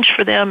have a lunch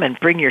for them and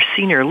bring your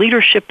senior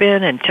leadership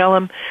in and tell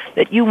them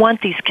that you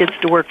want these kids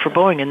to work for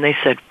Boeing. And they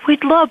said,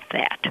 we'd love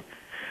that.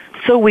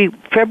 So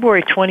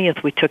February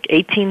 20th, we took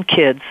 18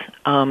 kids,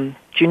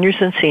 juniors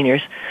and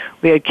seniors.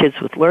 We had kids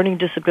with learning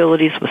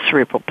disabilities, with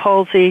cerebral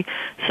palsy,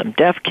 some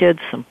deaf kids,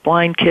 some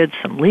blind kids,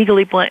 some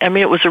legally blind. I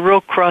mean, it was a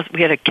real cross.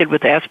 We had a kid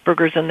with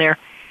Asperger's in there.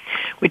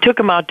 We took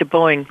them out to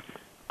Boeing.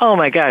 Oh,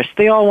 my gosh,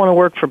 they all want to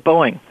work for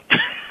Boeing.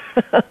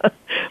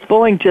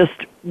 Boeing just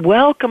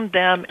welcomed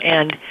them,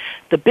 and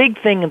the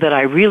big thing that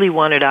I really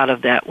wanted out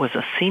of that was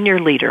a senior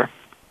leader.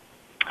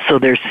 So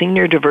their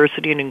senior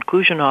diversity and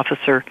inclusion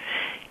officer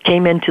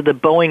came into the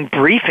Boeing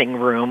briefing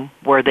room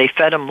where they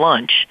fed them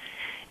lunch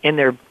in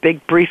their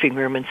big briefing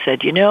room and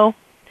said,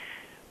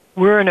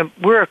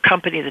 we're a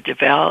company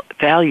that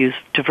values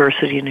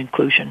diversity and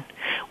inclusion.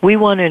 We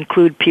want to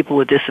include people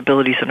with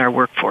disabilities in our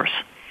workforce.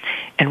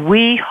 And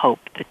we hope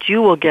that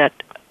you will get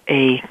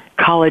a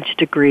college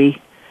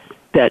degree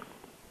that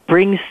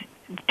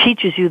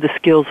teaches you the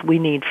skills we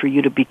need for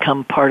you to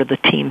become part of the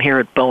team here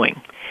at Boeing.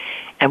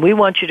 And we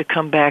want you to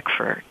come back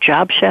for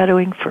job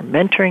shadowing, for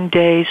mentoring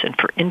days, and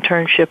for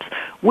internships.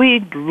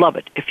 We'd love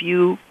it if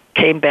you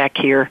came back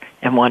here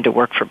and wanted to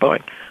work for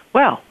Boeing.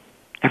 Well,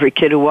 every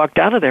kid who walked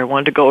out of there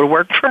wanted to go to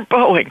work for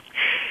Boeing.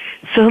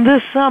 So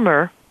this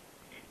summer,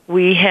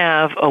 we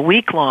have a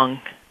week-long,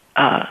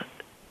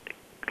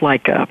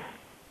 like a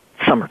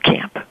summer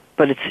camp.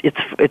 But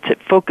it's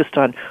focused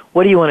on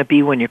what do you want to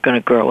be when you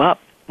grow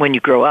up,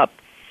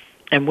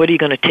 and what are you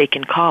going to take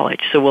in college.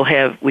 So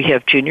we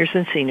have juniors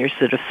and seniors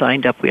that have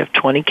signed up. We have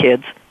 20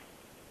 kids,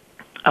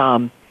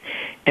 and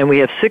we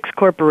have 6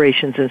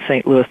 corporations in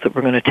St. Louis that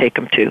we're going to take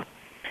them to.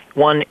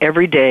 1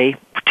 every day,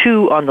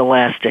 2 on the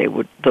last day.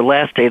 The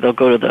last day they'll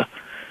go to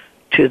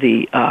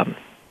the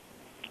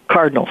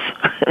Cardinals,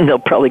 and they'll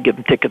probably give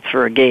them tickets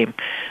for a game.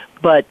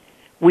 But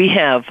we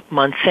have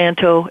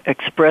Monsanto,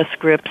 Express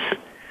Scripts,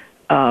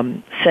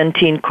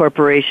 Centene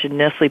Corporation,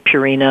 Nestle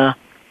Purina,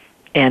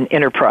 and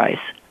Enterprise,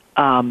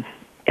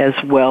 as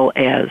well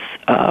as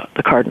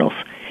the Cardinals.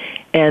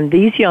 And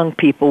these young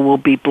people will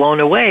be blown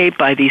away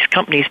by these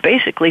companies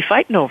basically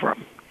fighting over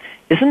them.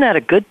 Isn't that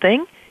a good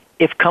thing?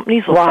 If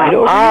companies will fight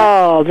over you?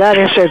 Oh, that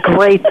is a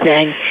great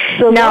thing.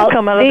 So now, they'll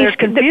come out of there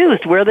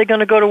confused. Where are they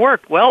going to go to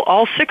work? Well,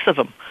 all 6 of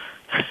them.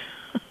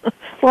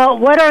 Well,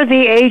 what are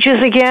the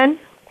ages again?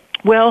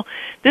 Well,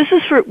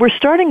 we're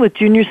starting with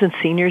juniors and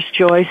seniors,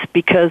 Joyce,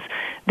 because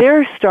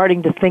they're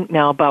starting to think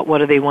now about what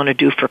do they want to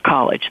do for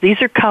college.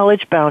 These are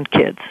college-bound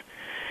kids.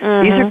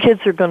 Mm-hmm. These are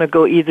kids who are going to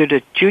go either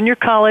to junior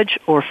college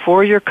or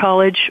 4-year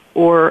college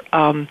or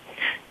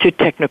to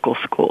technical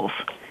schools.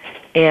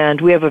 And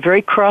we have a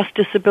very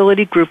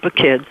cross-disability group of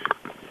kids,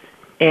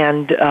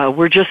 and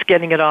we're just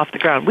getting it off the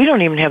ground. We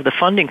don't even have the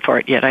funding for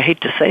it yet. I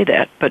hate to say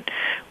that, but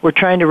we're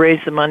trying to raise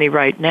the money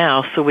right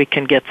now so we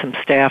can get some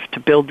staff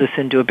to build this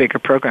into a bigger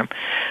program.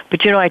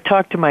 But, I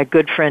talked to my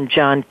good friend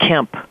John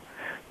Kemp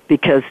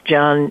because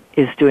John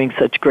is doing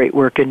such great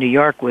work in New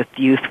York with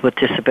youth with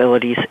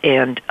disabilities,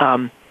 and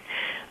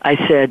I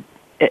said,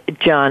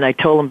 John, I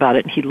told him about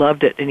it, and he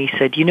loved it, and he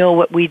said, you know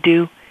what we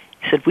do?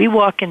 He said, we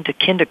walk into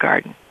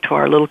kindergarten to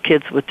our little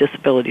kids with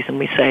disabilities, and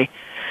we say,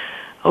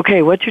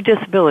 okay, what's your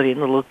disability?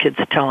 And the little kids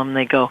tell them,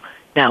 they go,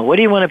 now, what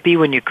do you want to be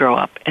when you grow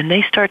up? And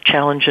they start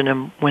challenging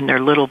them when they're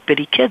little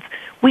bitty kids.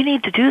 We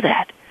need to do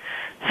that.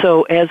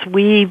 So as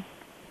we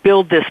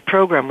build this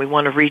program, we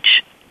want to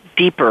reach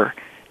deeper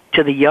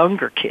to the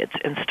younger kids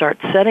and start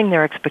setting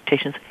their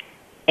expectations,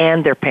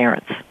 and their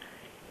parents.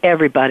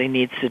 Everybody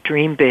needs to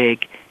dream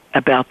big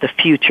about the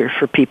future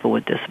for people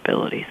with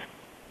disabilities.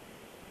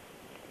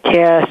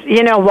 Yes.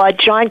 You know what?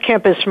 John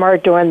Kemp is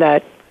smart doing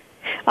that.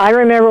 I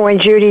remember when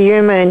Judy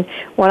Human,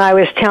 when I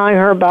was telling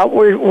her about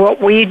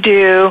what we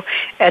do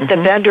at the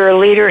Bender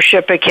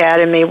Leadership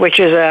Academy,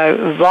 which is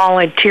a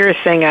volunteer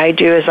thing I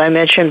do, as I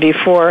mentioned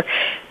before,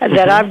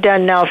 that I've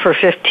done now for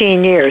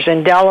 15 years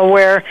in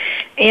Delaware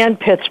and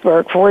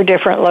Pittsburgh, 4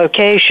 different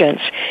locations.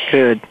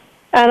 Good.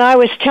 And I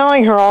was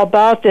telling her all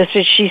about this,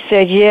 and she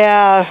said,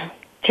 yeah,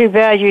 too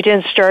bad you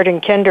didn't start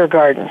in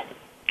kindergarten.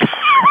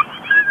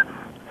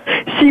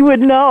 She would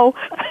know.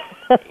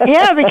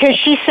 Yeah, because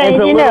she's saying,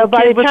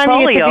 by the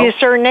time you get to be a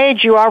certain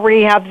age, you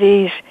already have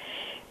these.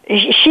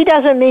 She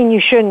doesn't mean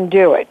you shouldn't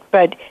do it,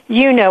 but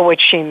you know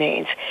what she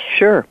means.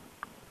 Sure.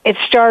 It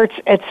starts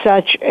at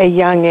such a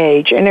young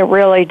age, and it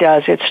really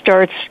does. It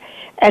starts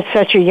at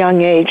such a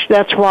young age.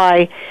 That's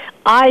why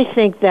I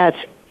think that's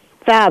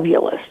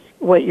fabulous,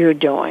 what you're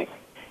doing.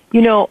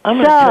 I'm going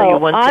to tell you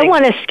one thing. I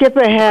want to skip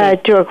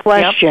ahead to a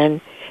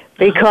question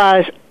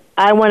because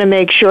I want to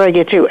make sure I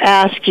get to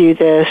ask you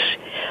this.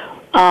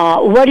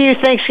 What do you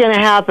think is going to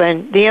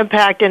happen, the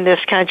impact in this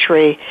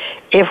country,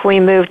 if we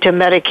move to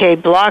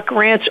Medicaid block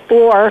grants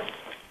or,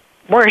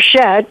 worse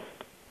yet,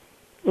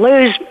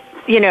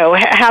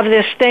 have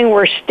this thing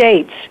where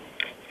states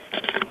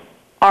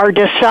are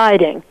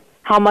deciding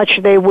how much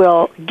they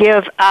will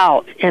give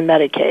out in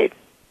Medicaid?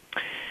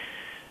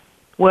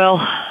 Well,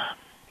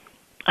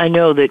 I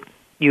know that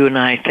you and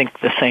I think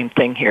the same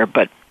thing here,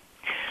 but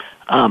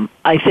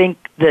I think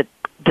that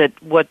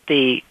what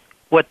the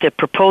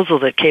proposal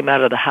that came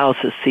out of the House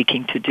is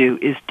seeking to do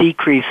is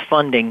decrease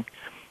funding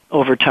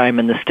over time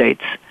in the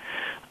states.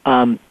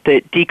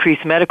 Decrease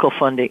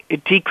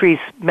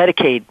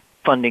Medicaid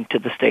funding to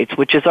the states,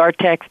 which is our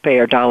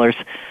taxpayer dollars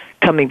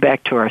coming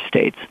back to our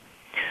states.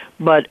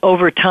 But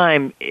over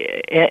time,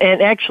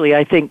 and actually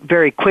I think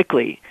very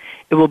quickly,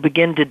 it will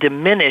begin to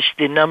diminish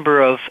the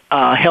number of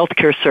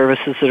healthcare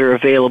services that are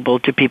available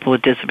to people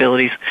with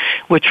disabilities,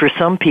 which for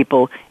some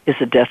people is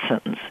a death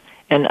sentence.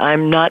 And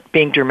I'm not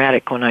being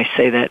dramatic when I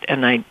say that,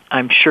 and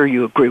I'm sure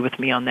you agree with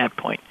me on that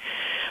point.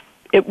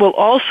 It will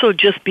also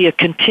just be a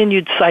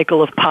continued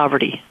cycle of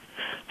poverty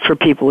for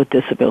people with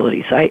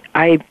disabilities.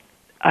 I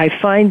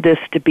find this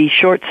to be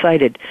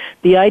short-sighted.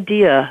 The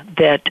idea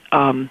that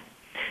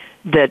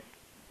that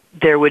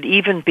there would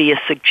even be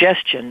a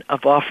suggestion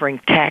of offering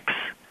tax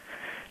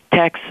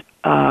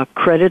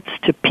credits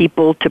to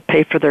people to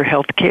pay for their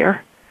health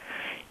care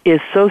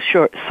is so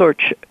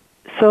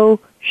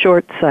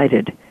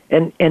short-sighted.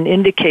 And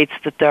indicates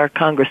that our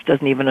Congress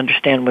doesn't even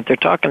understand what they're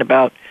talking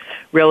about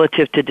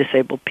relative to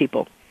disabled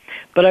people.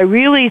 But I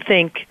really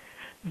think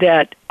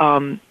that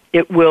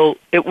it will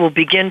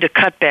begin to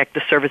cut back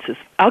the services.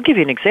 I'll give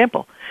you an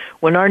example.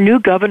 When our new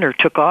governor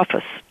took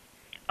office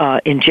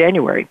in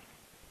January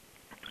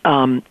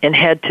and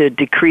had to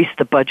decrease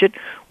the budget,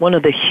 one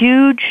of the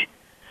huge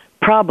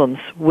problems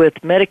with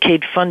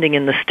Medicaid funding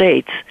in the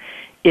states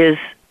is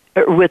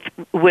with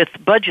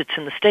budgets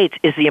in the states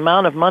is the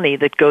amount of money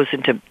that goes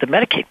into the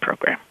Medicaid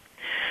program.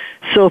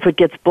 So if it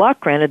gets block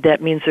granted,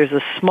 that means there's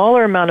a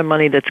smaller amount of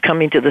money that's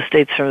coming to the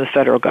states from the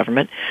federal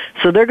government.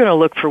 So they're going to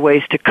look for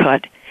ways to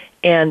cut.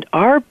 And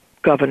our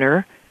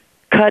governor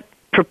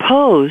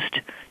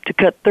proposed to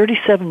cut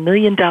 $37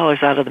 million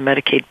out of the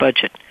Medicaid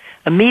budget.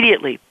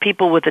 Immediately,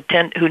 people with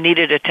who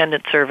needed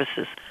attendant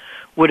services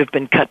would have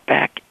been cut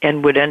back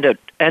and would end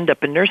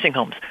up in nursing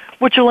homes,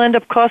 which will end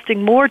up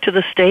costing more to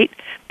the state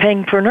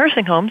paying for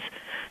nursing homes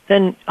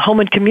than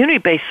home and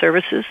community-based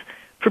services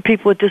for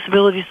people with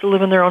disabilities to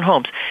live in their own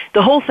homes.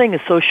 The whole thing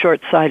is so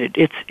short-sighted.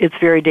 It's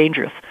very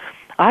dangerous.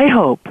 I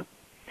hope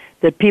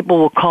that people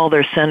will call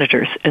their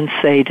senators and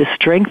say to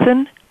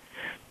strengthen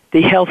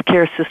the health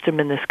care system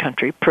in this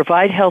country,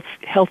 provide health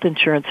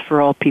insurance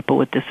for all people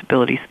with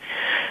disabilities.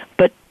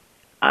 But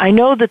I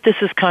know that this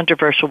is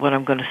controversial, what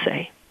I'm going to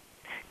say.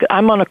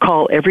 I'm on a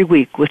call every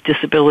week with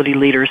disability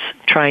leaders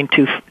trying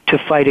to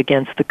fight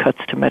against the cuts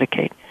to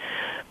Medicaid.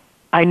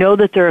 I know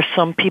that there are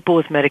some people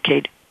with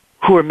Medicaid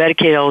who are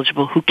Medicaid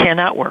eligible who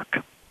cannot work.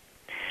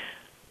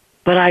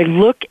 But I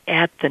look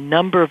at the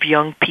number of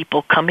young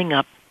people coming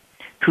up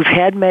who've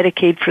had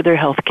Medicaid for their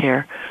health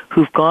care,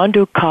 who've gone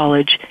to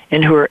college,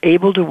 and who are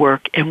able to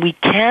work, and we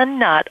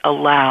cannot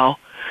allow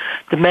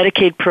the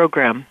Medicaid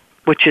program,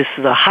 which is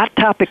the hot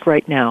topic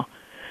right now,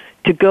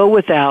 to go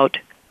without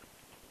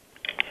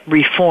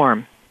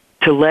reform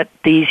to let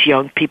these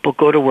young people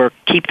go to work,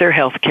 keep their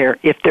health care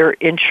if their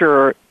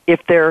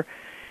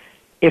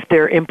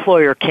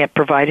employer can't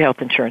provide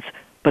health insurance.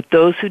 But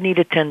those who need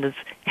attendance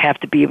have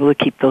to be able to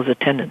keep those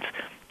attendants.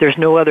 There's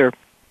no other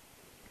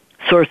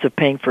source of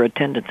paying for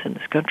attendance in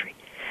this country.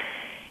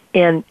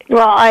 And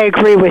well, I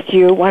agree with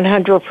you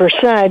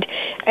 100%.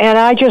 And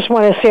I just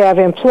want to say I have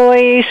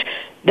employees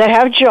that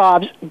have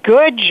jobs,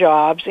 good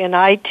jobs in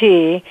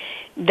IT,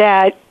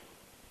 that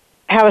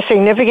have a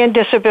significant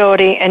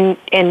disability and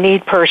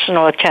need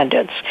personal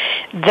attendance,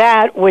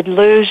 that would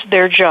lose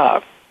their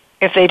job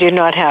if they do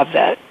not have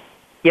that.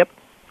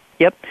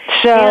 Yep.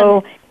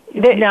 So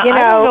now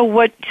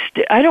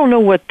I don't know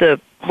what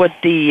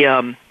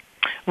the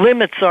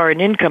limits are in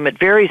income. It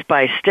varies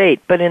by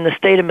state, but in the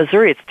state of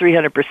Missouri, it's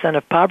 300%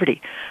 of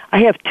poverty.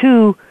 I have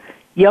two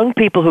young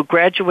people who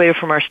graduated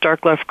from our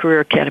Starkloff Career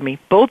Academy,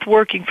 both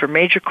working for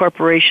major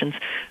corporations,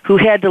 who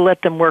had to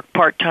let them work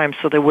part-time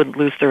so they wouldn't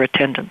lose their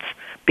attendance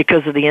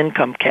because of the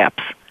income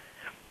caps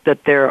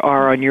that there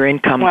are on your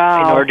income in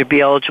order to be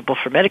eligible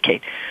for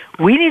Medicaid.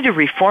 We need to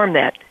reform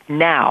that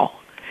now.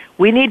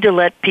 We need to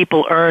let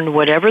people earn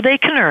whatever they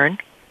can earn,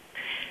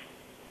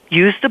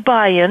 use the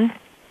buy-in,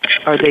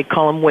 or they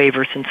call them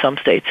waivers in some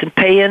states, and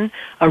pay in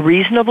a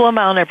reasonable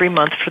amount every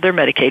month for their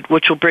Medicaid,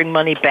 which will bring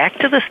money back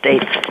to the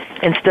state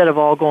instead of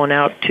all going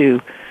out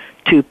to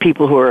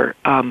people who are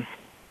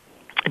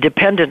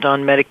dependent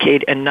on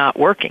Medicaid and not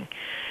working.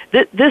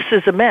 This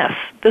is a mess.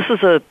 This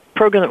is a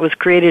program that was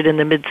created in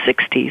the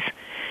mid-'60s,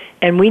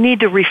 and we need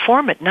to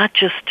reform it, not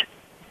just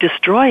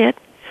destroy it,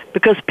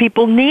 because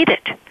people need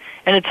it,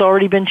 and it's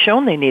already been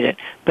shown they need it.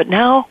 But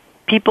now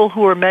people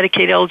who are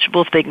Medicaid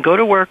eligible, if they can go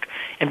to work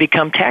and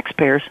become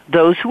taxpayers,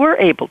 those who are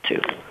able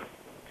to.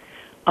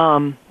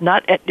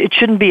 It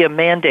shouldn't be a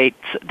mandate.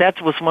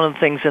 That was one of the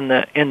things in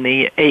the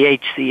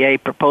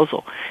AHCA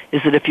proposal,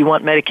 is that if you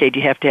want Medicaid,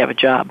 you have to have a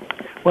job.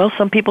 Well,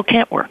 some people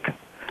can't work,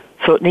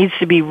 so it needs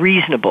to be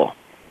reasonable.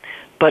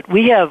 But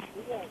we have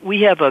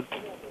a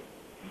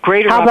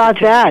greater. How about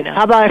that? Now.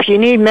 How about if you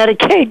need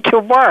Medicaid to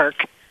work?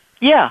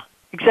 Yeah,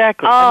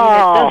 exactly. Oh. I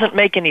mean, it doesn't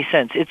make any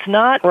sense. It's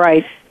not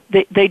right.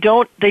 They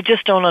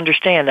just don't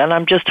understand, and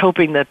I'm just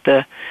hoping that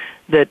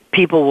that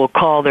people will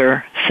call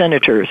their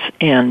senators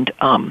and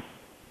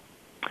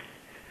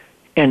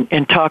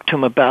talk to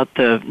them about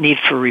the need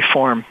for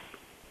reform.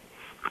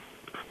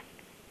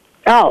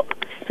 Oh,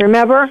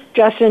 remember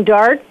Justin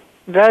Dart?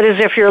 Vote as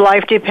if your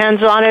life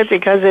depends on it,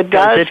 because it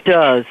does. It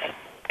does.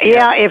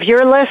 Yeah, if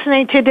you're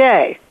listening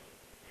today,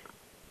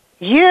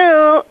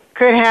 you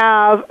could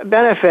have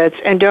benefits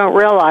and don't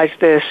realize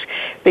this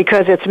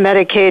because it's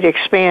Medicaid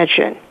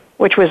expansion,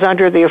 which was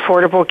under the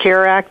Affordable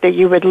Care Act, that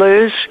you would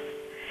lose.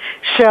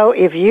 So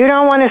if you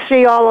don't want to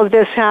see all of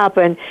this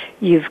happen,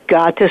 you've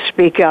got to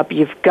speak up.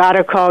 You've got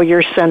to call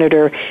your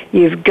senator.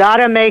 You've got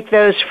to make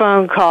those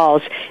phone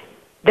calls.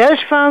 Those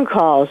phone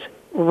calls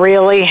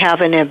really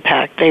have an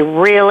impact. They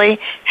really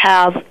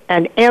have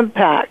an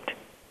impact.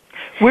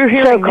 We're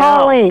hearing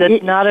now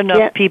that not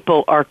enough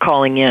people are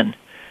calling in.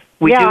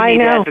 We do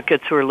need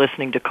advocates who are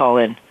listening to call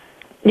in.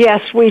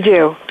 Yes, we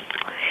do.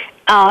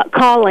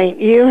 Colleen,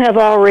 you have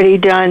already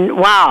done,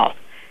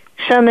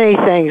 so many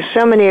things,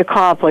 so many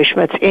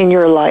accomplishments in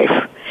your life.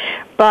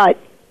 But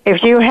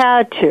if you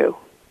had to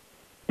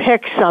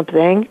pick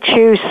something,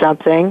 choose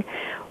something,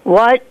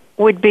 what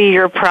would be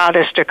your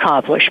proudest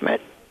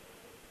accomplishment?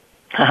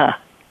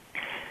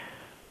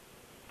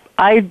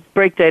 I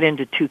break that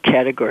into two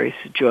categories,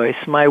 Joyce.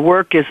 My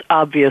work is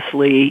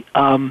obviously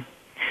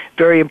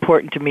very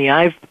important to me.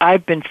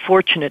 I've been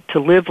fortunate to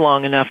live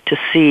long enough to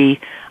see,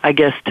 I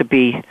guess, to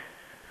be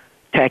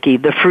tacky,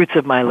 the fruits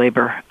of my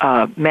labor.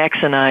 Max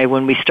and I,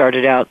 when we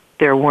started out,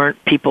 there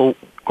weren't people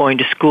going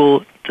to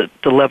school to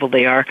the level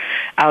they are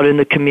out in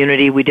the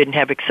community. We didn't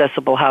have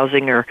accessible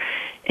housing or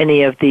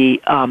any of the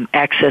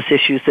access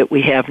issues that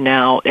we have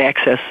now,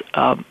 access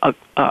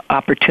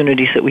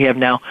opportunities that we have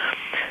now.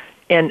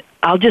 And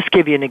I'll just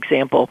give you an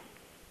example.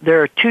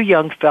 There are two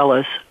young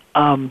fellas,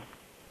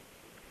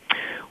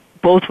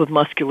 both with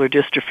muscular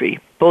dystrophy.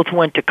 Both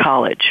went to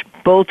college.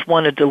 Both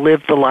wanted to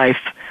live the life,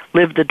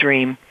 live the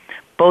dream.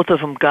 Both of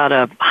them got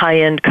a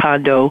high-end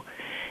condo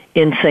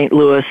in St.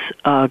 Louis,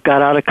 got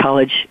out of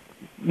college,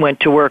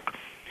 went to work.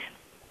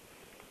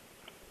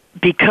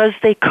 Because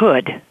they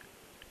could,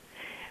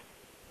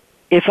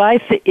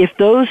 if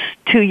those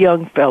two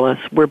young fellas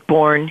were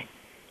born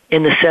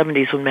in the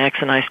 70s when Max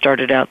and I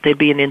started out, they'd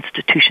be in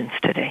institutions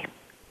today.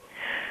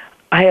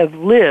 I have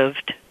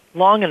lived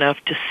long enough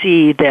to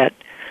see that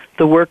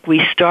the work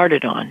we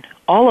started on,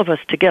 all of us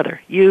together,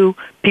 you,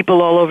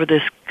 people all over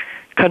this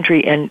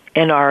country, and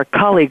our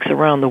colleagues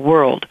around the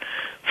world,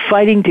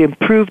 fighting to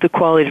improve the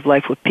quality of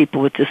life with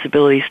people with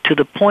disabilities, to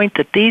the point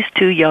that these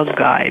two young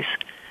guys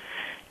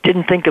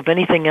didn't think of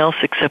anything else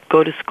except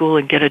go to school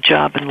and get a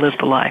job and live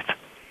the life.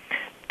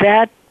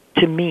 That,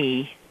 to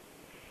me,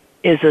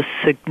 is a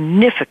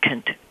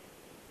significant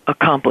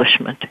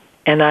accomplishment,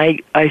 and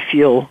I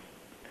feel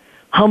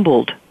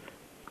humbled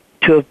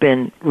to have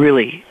been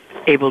really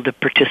able to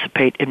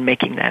participate in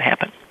making that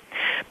happen.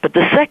 But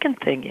the second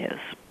thing is,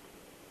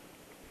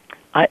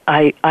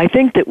 I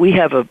think that we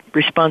have a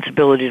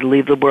responsibility to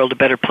leave the world a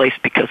better place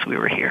because we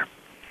were here.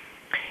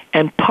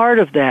 And part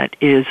of that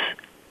is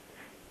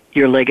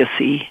your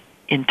legacy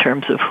in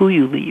terms of who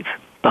you leave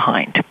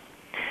behind.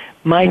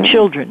 My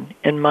children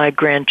and my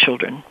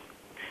grandchildren,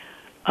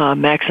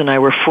 Max and I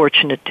were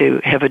fortunate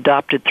to have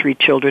adopted 3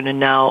 children, and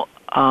now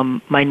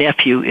my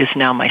nephew is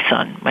now my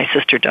son. My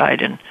sister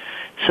died, and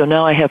so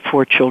now I have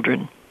 4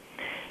 children.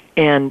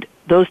 And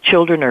those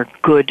children are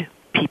good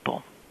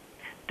people.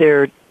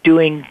 They're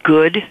doing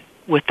good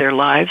with their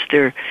lives.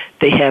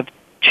 They have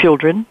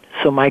children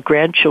So my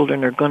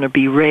grandchildren are going to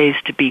be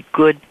raised to be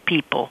good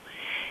people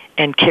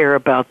and care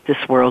about this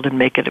world and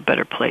make it a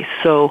better place.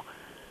 So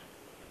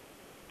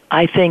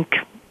I think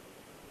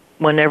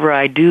whenever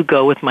I do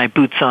go with my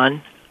boots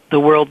on, the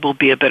world will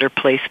be a better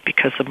place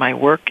because of my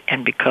work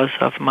and because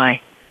of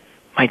my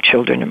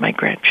children and my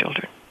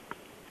grandchildren.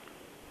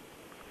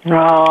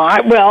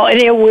 Well, and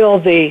it will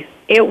be.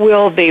 It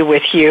will be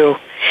with you.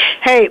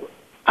 Hey,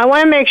 I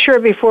want to make sure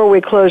before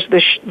we close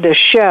the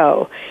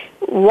show,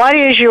 what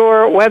is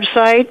your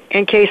website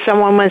in case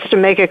someone wants to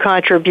make a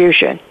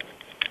contribution?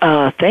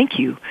 Thank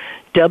you.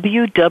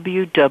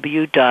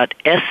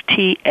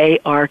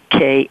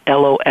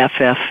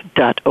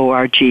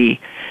 www.starkloff.org,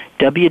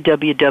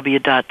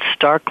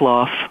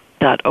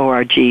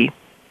 www.starkloff.org.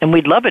 And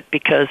we'd love it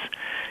because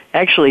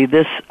actually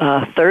this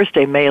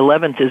Thursday, May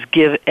 11th, is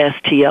Give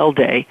STL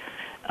Day,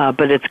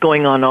 but it's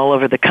going on all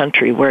over the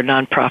country where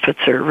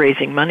nonprofits are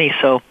raising money.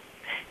 So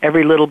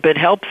every little bit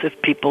helps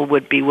if people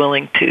would be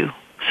willing to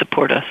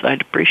support us.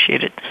 I'd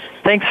appreciate it.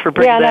 Thanks for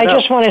bringing that up. Yeah, and I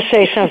just want to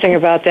say something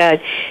about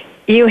that.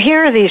 You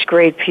hear these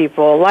great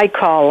people like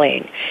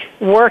Colleen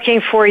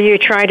working for you,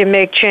 trying to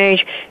make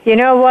change. You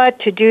know what?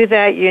 To do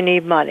that, you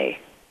need money.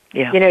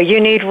 Yeah. You know, you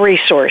need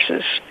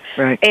resources.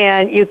 Right.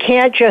 And you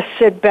can't just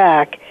sit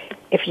back.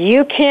 If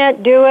you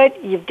can't do it,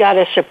 you've got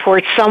to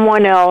support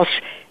someone else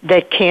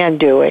that can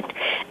do it.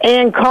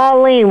 And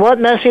Colleen, what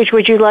message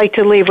would you like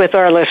to leave with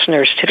our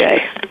listeners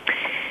today?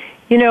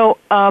 You know,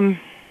 I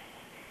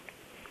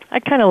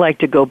kind of like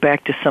to go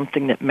back to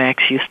something that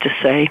Max used to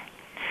say.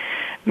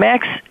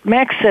 Max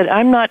said,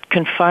 "I'm not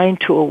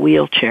confined to a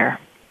wheelchair.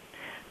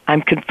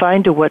 I'm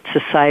confined to what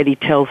society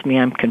tells me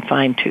I'm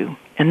confined to."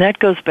 And that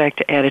goes back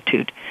to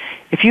attitude.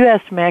 If you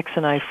asked Max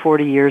and I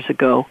 40 years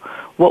ago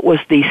what was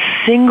the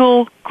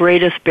single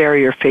greatest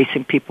barrier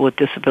facing people with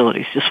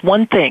disabilities, just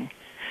one thing,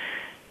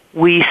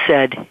 we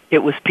said it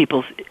was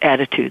people's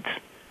attitudes.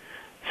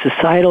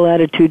 Societal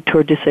attitude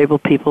toward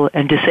disabled people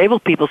and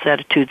disabled people's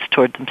attitudes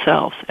toward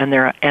themselves and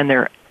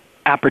their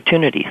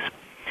opportunities.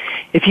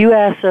 If you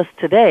asked us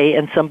today,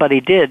 and somebody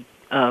did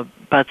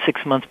about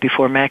 6 months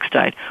before Max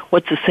died,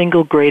 what's the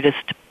single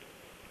greatest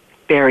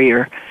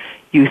barrier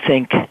you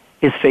think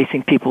is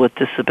facing people with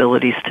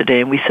disabilities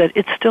today? And we said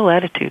it's still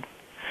attitude.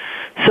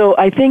 So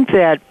I think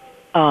that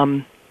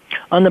on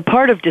the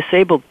part of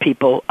disabled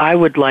people, I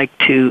would like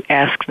to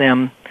ask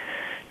them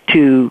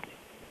to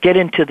get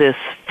into this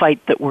fight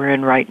that we're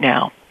in right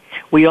now.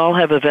 We all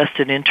have a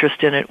vested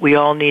interest in it. We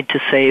all need to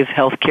save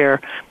health care,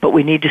 but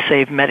we need to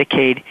save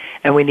Medicaid,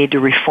 and we need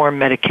to reform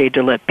Medicaid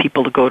to let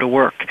people go to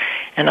work.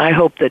 And I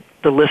hope that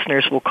the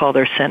listeners will call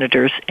their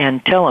senators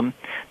and tell them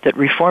that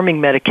reforming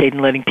Medicaid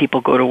and letting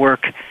people go to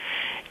work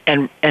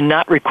and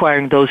not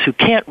requiring those who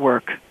can't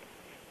work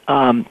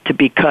to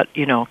be cut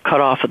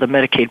off of the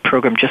Medicaid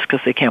program just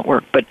because they can't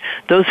work. But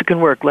those who can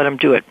work, let them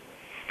do it.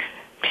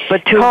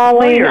 But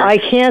Colleen, I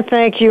can't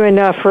thank you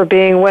enough for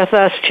being with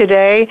us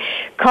today.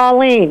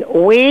 Colleen,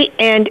 we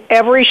end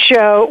every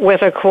show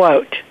with a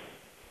quote.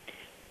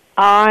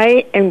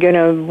 I am going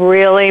to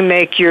really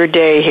make your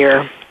day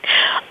here.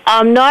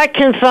 I'm not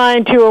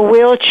confined to a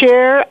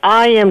wheelchair.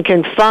 I am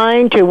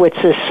confined to what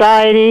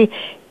society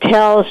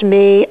tells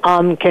me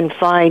I'm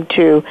confined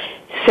to,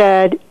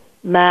 said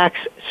Max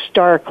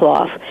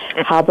Starkloff.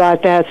 How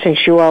about that,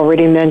 since you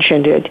already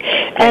mentioned it?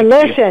 And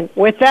listen,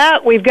 with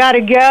that, we've got to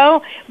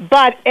go.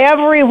 But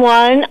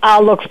everyone,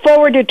 I'll look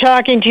forward to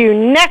talking to you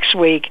next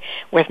week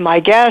with my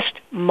guest,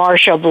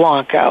 Marcia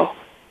Blanco.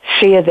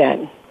 See you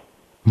then.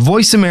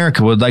 Voice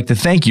America would like to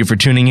thank you for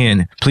tuning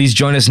in. Please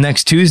join us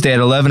next Tuesday at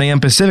 11 a.m.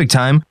 Pacific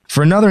Time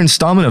for another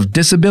installment of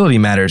Disability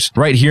Matters,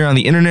 right here on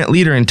the internet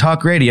leader in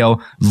talk radio,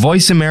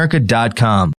 voiceamerica.com.